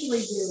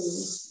initially do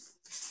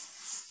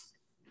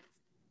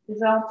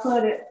is I'll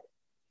put it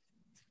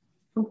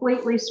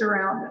completely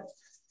surrounded.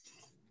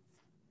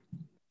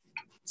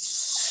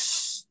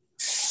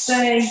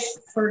 Say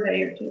for a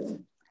day or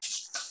two.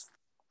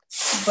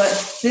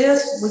 But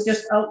this, we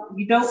just,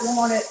 you don't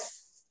want it,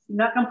 you're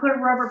not going to put a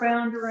rubber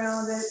band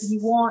around it. You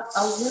want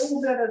a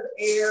little bit of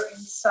air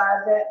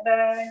inside that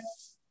bag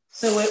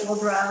so it will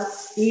dry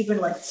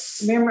evenly.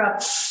 Remember,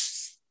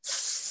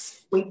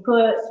 we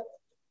put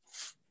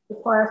the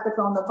plastic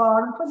on the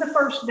bottom for the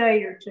first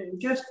day or two,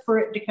 just for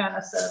it to kind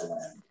of settle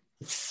in.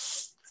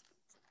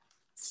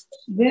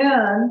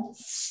 Then,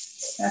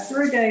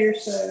 after a day or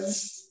so,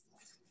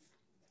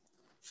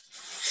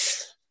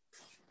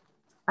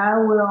 I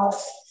will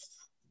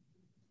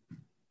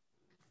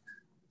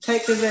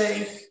take the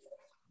vase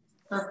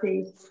or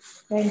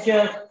piece and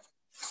just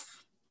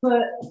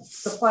put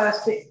the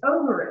plastic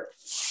over it.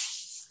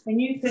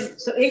 And you can,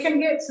 so it can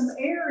get some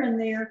air in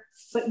there,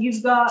 but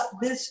you've got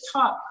this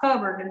top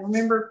covered. And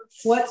remember,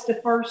 what's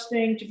the first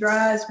thing to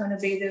dry is going to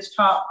be this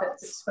top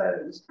that's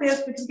exposed.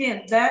 This, because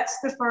again, that's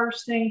the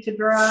first thing to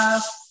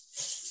dry.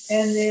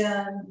 And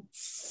then,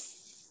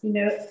 you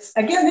know,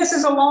 again, this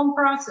is a long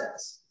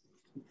process.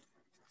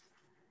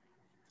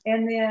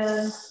 And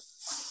then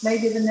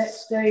maybe the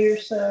next day or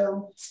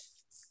so,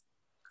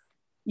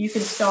 you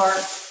can start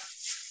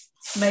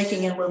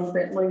making it a little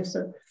bit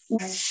looser.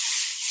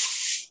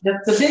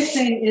 The big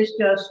thing is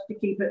just to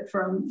keep it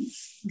from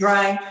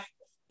drying.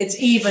 It's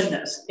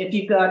evenness. If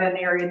you've got an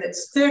area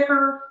that's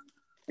thicker,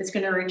 it's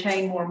going to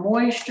retain more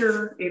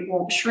moisture. It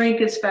won't shrink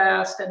as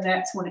fast, and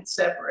that's when it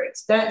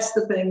separates. That's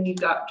the thing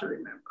you've got to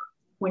remember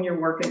when you're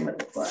working with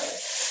the clay.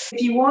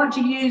 If you want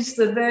to use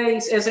the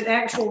vase as an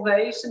actual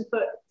vase and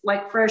put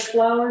like fresh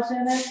flowers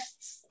in it,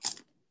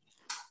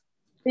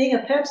 being a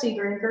Pepsi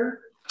drinker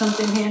comes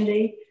in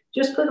handy.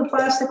 Just put a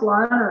plastic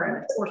liner in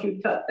it. Of course, you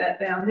cut that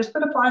down. Just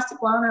put a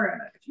plastic liner in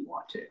it if you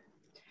want to.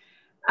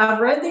 I've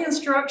read the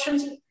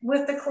instructions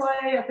with the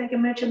clay. I think I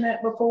mentioned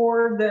that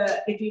before,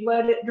 that if you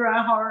let it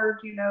dry hard,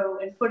 you know,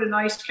 and put a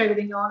nice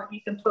coating on it,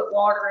 you can put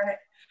water in it.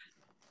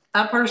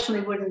 I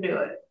personally wouldn't do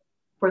it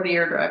for the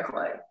air dry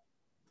clay.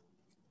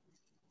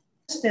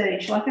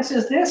 Stage, like I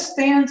said, this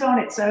stands on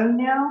its own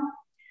now,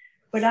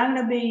 but I'm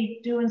going to be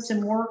doing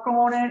some work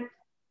on it,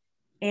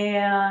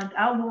 and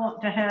I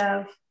want to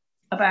have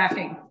a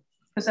backing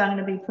because I'm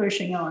going to be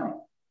pushing on it.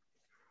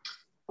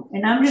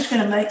 And I'm just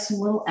going to make some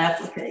little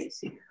appliques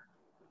here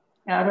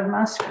out of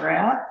my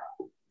scrap,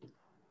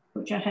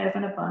 which I have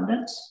in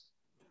abundance.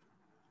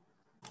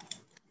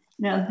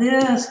 Now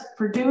this,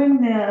 for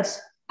doing this,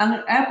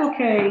 an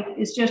applique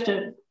is just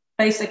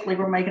basically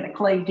we're making a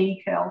clay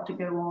decal to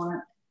go on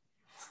it.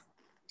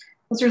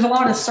 Because there's a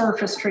lot of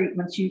surface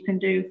treatments you can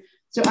do.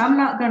 So I'm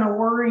not going to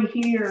worry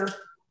here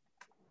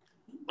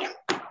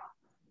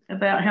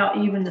about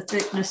how even the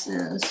thickness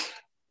is.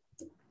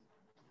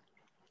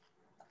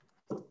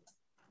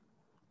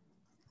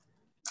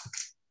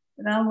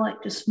 But I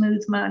like to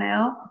smooth mine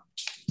out.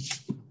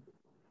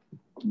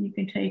 You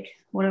can take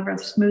whatever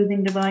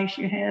smoothing device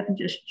you have and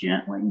just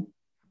gently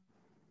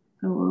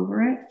go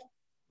over it.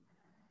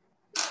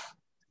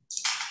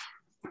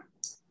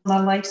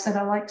 My lace that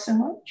I like so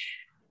much.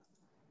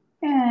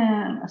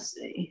 And let's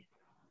see,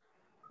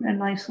 put a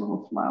nice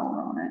little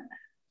flower on it.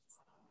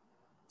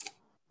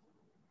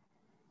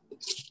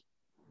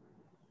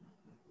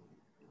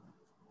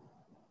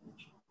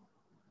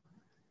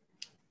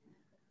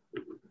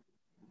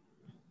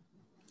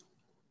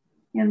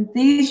 And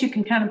these you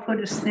can kind of put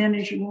as thin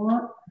as you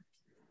want.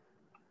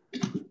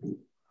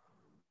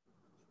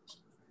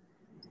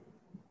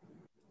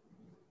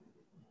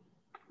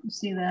 You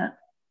see that?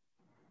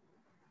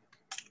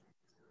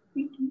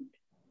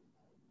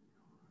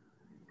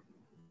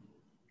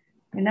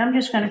 And I'm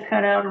just going to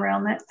cut out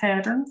around that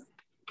pattern.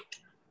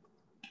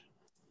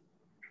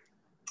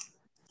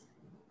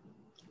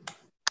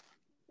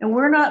 And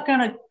we're not going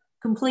to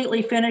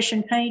completely finish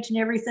and paint and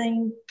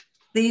everything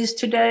these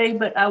today,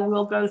 but I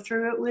will go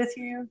through it with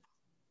you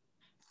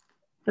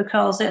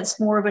because that's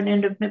more of an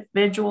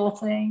individual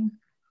thing.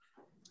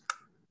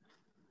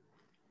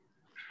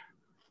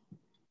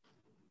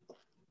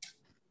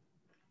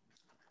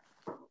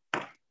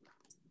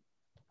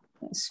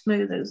 And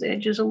smooth those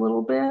edges a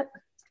little bit.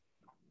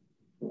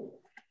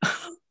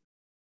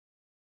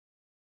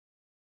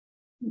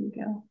 There you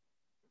go.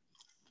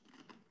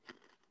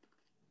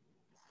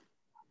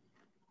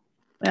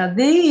 Now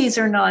these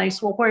are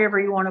nice, well, wherever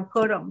you want to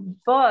put them,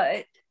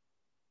 but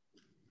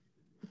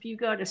if you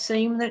got a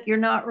seam that you're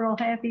not real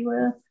happy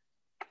with,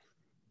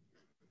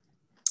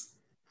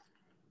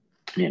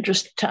 in the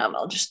interest of time,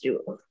 I'll just do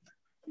it with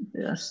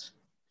this.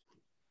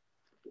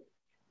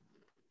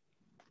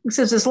 It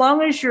says as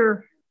long as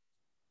your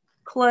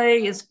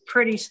clay is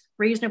pretty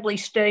reasonably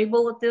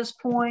stable at this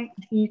point,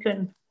 you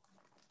can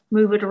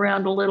move it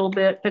around a little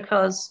bit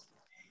because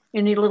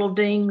any little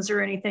dings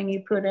or anything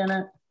you put in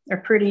it are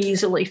pretty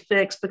easily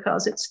fixed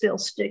because it's still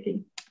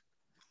sticky.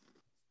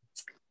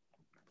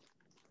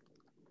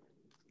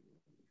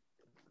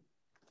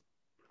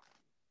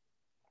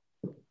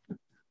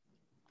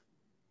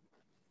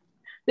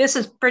 This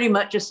is pretty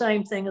much the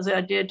same thing as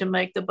I did to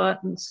make the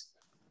buttons.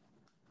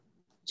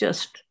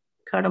 Just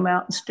cut them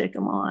out and stick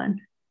them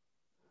on.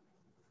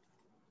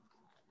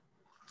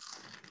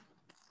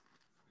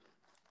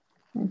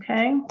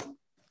 Okay.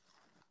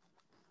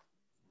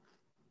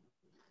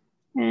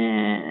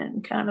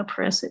 And kind of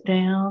press it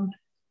down.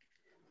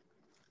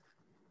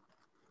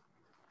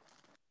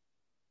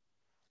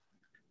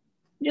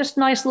 Just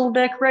nice little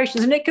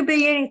decorations. And it could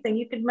be anything.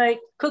 You could make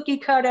cookie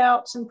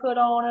cutouts and put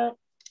on it.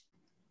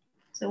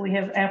 So we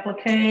have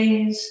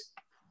appliques.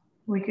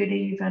 We could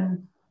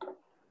even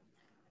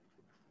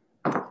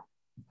I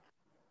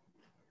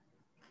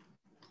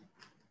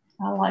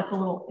like a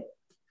little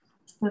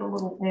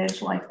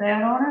edge like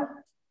that on it.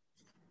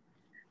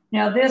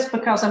 Now this,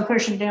 because I'm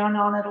pushing down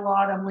on it a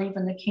lot, I'm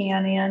leaving the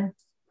can in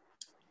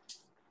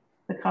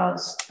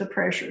because the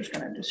pressure is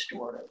going to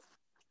distort it.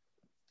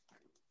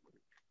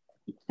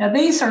 Now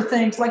these are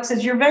things, like I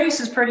said, your vase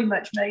is pretty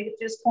much made at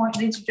this point.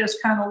 These are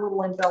just kind of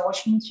little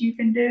embellishments you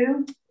can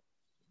do.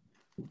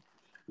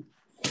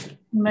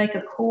 Make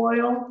a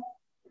coil.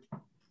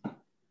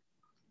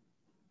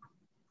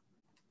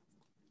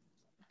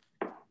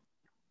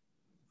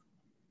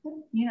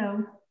 You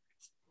know,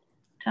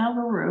 tie a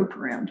rope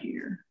around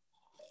here.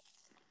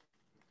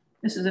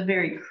 This is a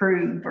very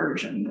crude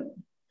version, but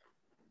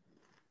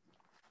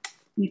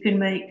you can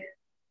make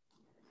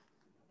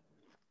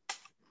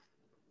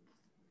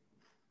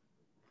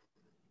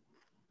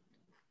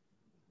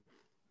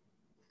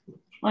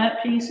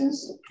flat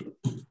pieces.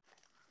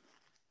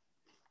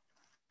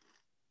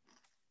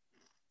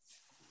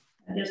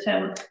 I just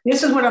have,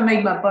 this is what I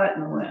made my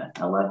button with.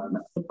 I love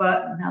the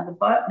button. Now the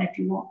button, if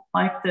you want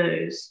like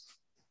those,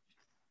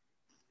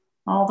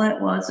 all that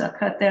was, I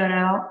cut that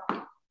out,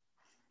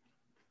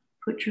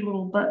 put your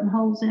little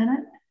buttonholes in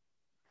it.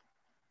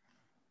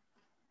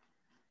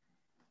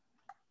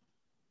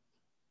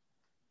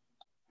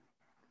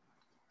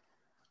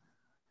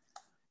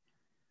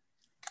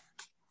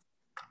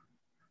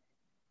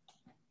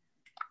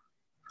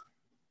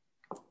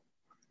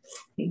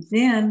 And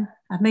then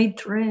I made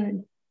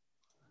thread.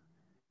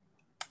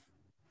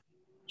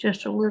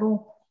 Just a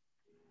little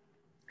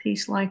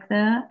piece like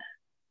that.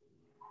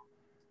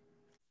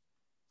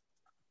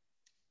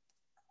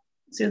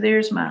 So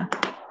there's my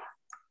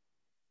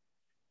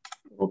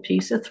little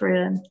piece of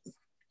thread.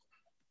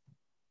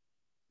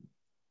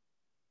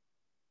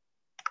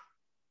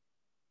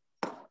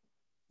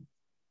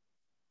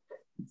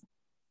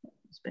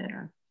 It's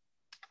better.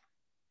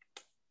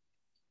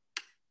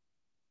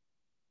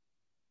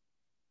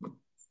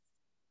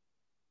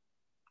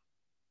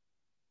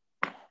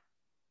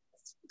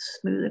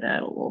 Smooth it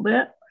out a little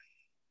bit.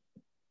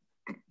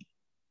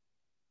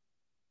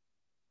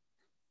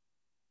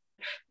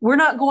 We're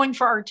not going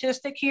for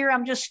artistic here.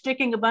 I'm just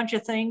sticking a bunch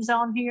of things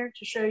on here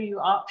to show you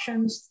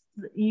options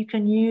that you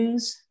can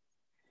use.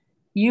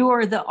 You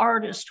are the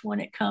artist when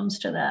it comes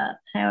to that,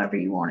 however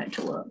you want it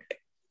to look.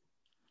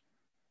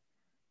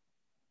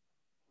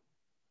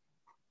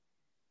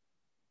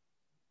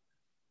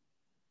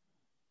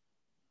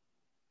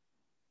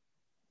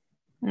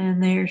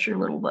 And there's your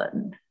little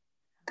button.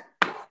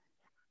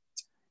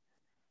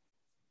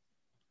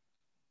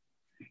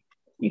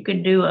 You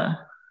could do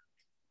a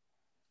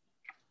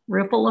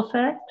ripple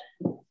effect.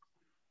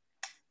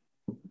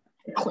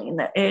 Clean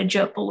that edge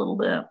up a little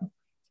bit.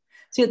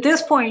 See, at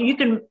this point, you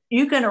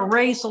can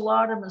erase a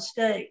lot of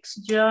mistakes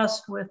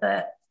just with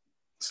that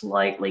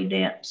slightly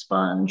damp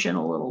sponge and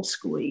a little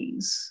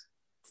squeeze.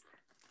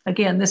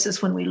 Again, this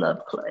is when we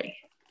love clay.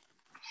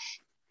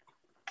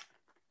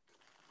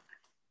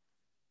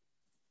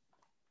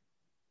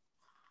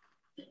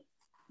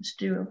 Just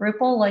do a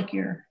ripple like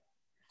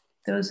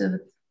those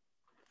of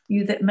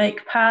you that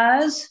make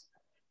pies.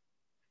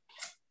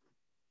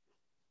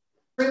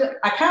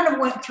 I kind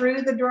of went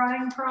through the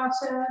drying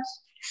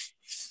process.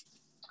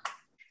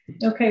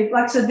 Okay,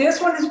 like I said, this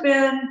one has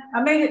been,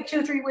 I made it 2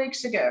 or 3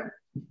 weeks ago,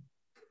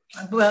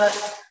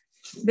 but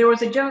there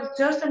was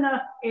just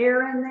enough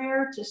air in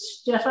there to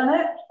stiffen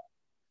it,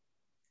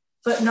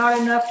 but not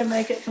enough to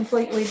make it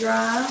completely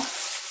dry.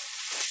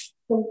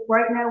 So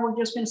right now we're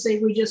just going to see,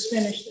 we just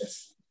finished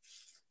this.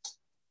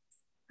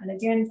 And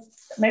again,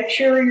 make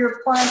sure your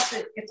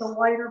plastic, it's a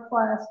lighter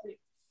plastic.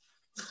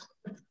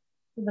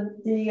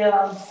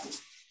 The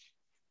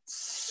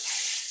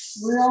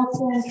real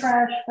thin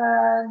trash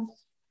bags,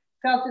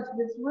 because if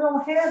it's real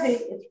heavy,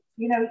 it's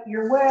you know,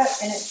 you're wet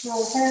and it's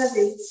real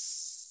heavy,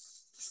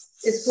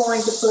 it's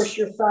going to push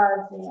your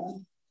sides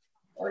in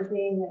or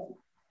being in.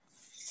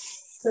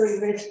 So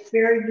you just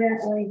very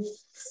gently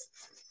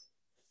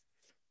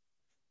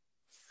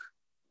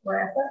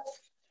wrap it.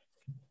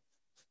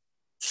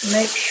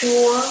 Make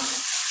sure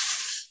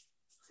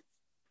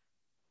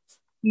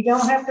you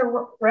don't have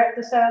to wrap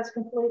the sides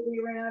completely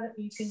around it.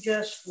 You can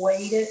just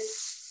weight it.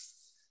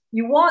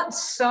 You want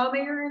some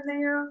air in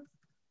there,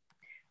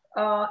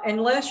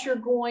 unless you're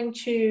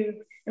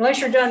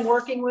done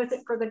working with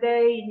it for the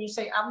day and you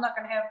say, I'm not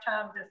going to have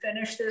time to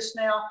finish this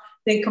now,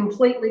 then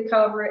completely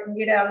cover it and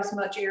get out as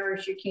much air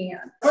as you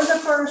can. For the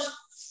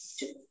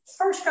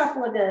first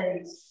couple of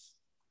days,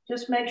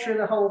 just make sure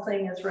the whole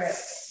thing is wrapped.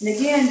 And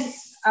again,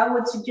 I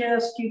would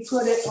suggest you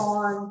put it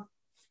on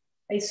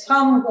a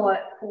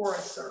somewhat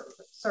porous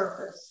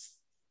surface.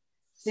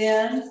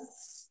 Then,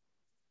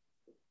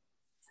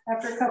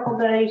 after a couple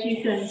of days,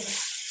 you can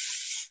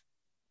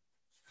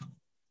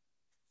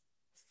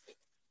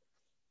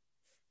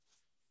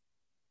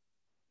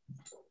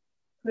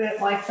put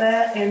it like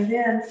that, and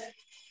then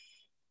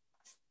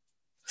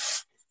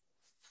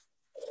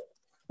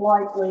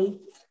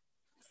lightly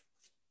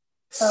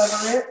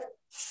cover it.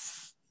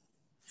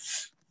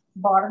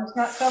 Bottom's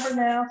not covered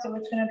now, so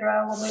it's going to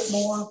dry a little bit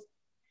more.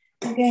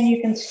 Again,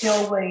 you can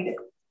still weight it.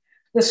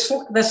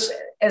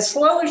 As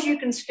slow as you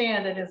can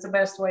stand it is the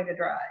best way to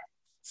dry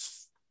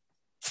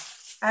it.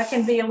 I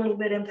can be a little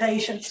bit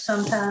impatient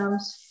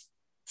sometimes,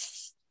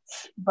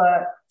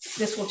 but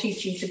this will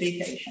teach you to be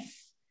patient.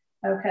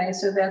 Okay,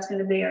 so that's going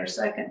to be our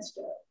second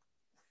step.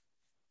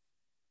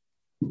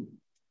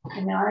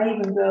 And now I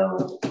even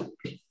go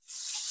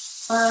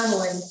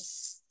finally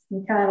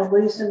and kind of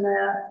loosen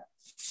that.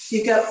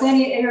 You've got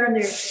plenty of air in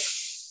there.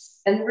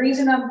 And the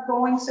reason I'm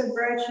going so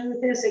gradually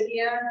with this,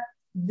 again,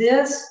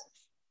 this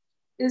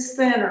is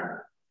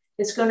thinner.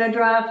 It's going to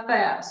dry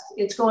fast.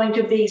 It's going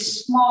to be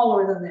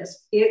smaller than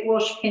this. It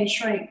can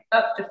shrink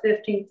up to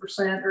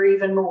 15% or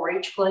even more.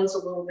 Each clay is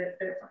a little bit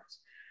different.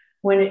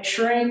 When it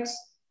shrinks,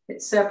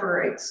 it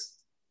separates,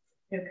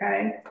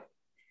 okay?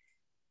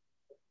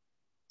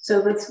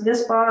 So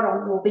this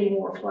bottom will be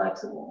more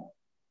flexible.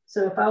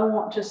 So if I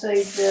want to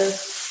save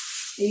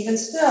this even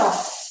still,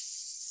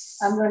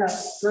 I'm going to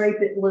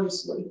drape it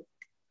loosely.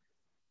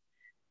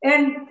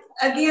 And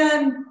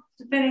again,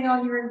 depending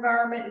on your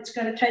environment, it's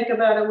going to take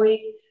about a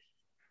week.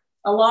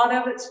 A lot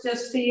of it's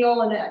just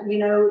feel, and you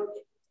know,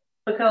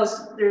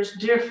 because there's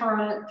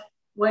different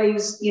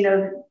ways, you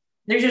know,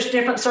 there's just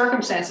different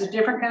circumstances,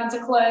 different kinds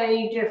of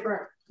clay,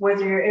 different,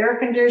 whether you're air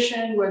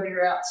conditioned, whether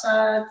you're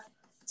outside,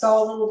 it's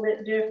all a little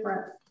bit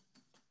different.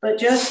 But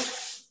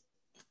just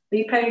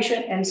be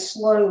patient and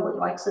slowly,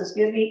 like it says,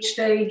 give each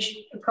stage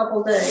a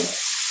couple of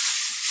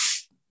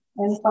days.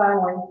 And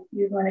finally,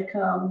 you're going to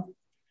come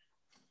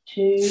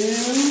to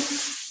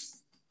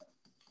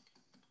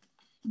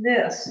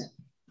this.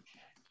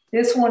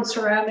 This one's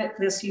ceramic,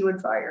 this you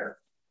would fire.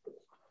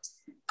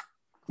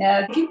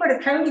 Now, if you put a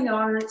coating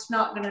on it, it's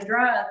not going to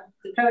dry.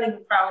 The coating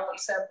will probably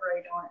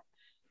separate on it.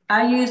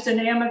 I used an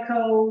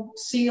Amico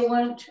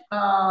sealant.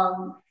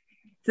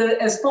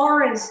 As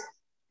far as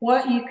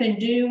what you can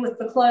do with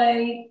the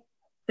clay,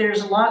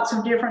 there's lots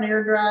of different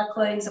air dry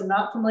clays. I'm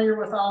not familiar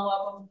with all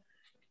of them.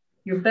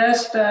 Your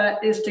best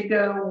bet is to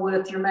go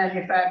with your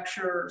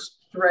manufacturer's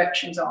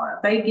directions on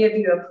it. They give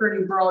you a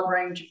pretty broad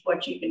range of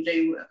what you can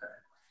do with it.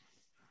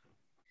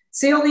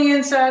 Seal the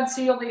inside,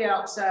 seal the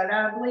outside.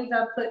 I believe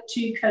I put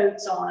 2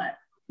 coats on it.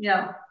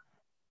 Yeah.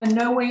 And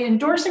no way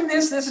endorsing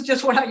this. This is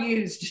just what I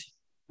used.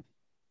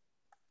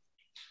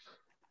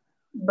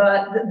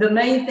 But the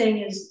main thing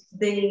is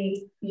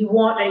you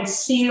want a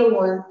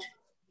sealant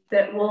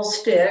that will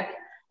stick.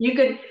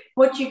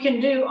 What you can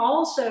do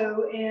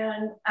also,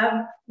 and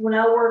when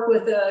I work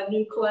with a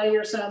new clay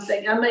or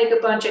something, I make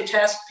a bunch of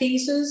test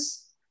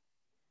pieces,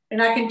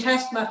 and I can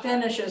test my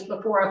finishes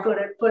before I put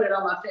it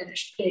on my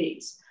finished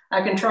piece.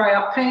 I can try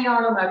out paint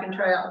on them. I can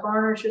try out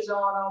varnishes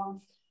on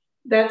them.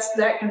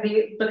 That can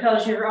be,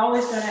 because you're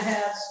always going to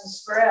have some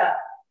scrap.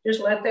 Just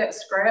let that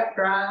scrap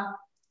dry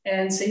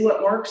and see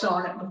what works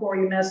on it before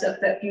you mess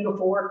up that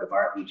beautiful work of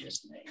art you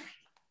just made.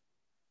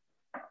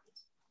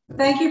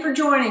 Thank you for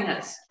joining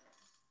us.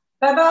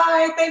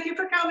 Bye-bye. Thank you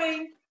for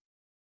coming.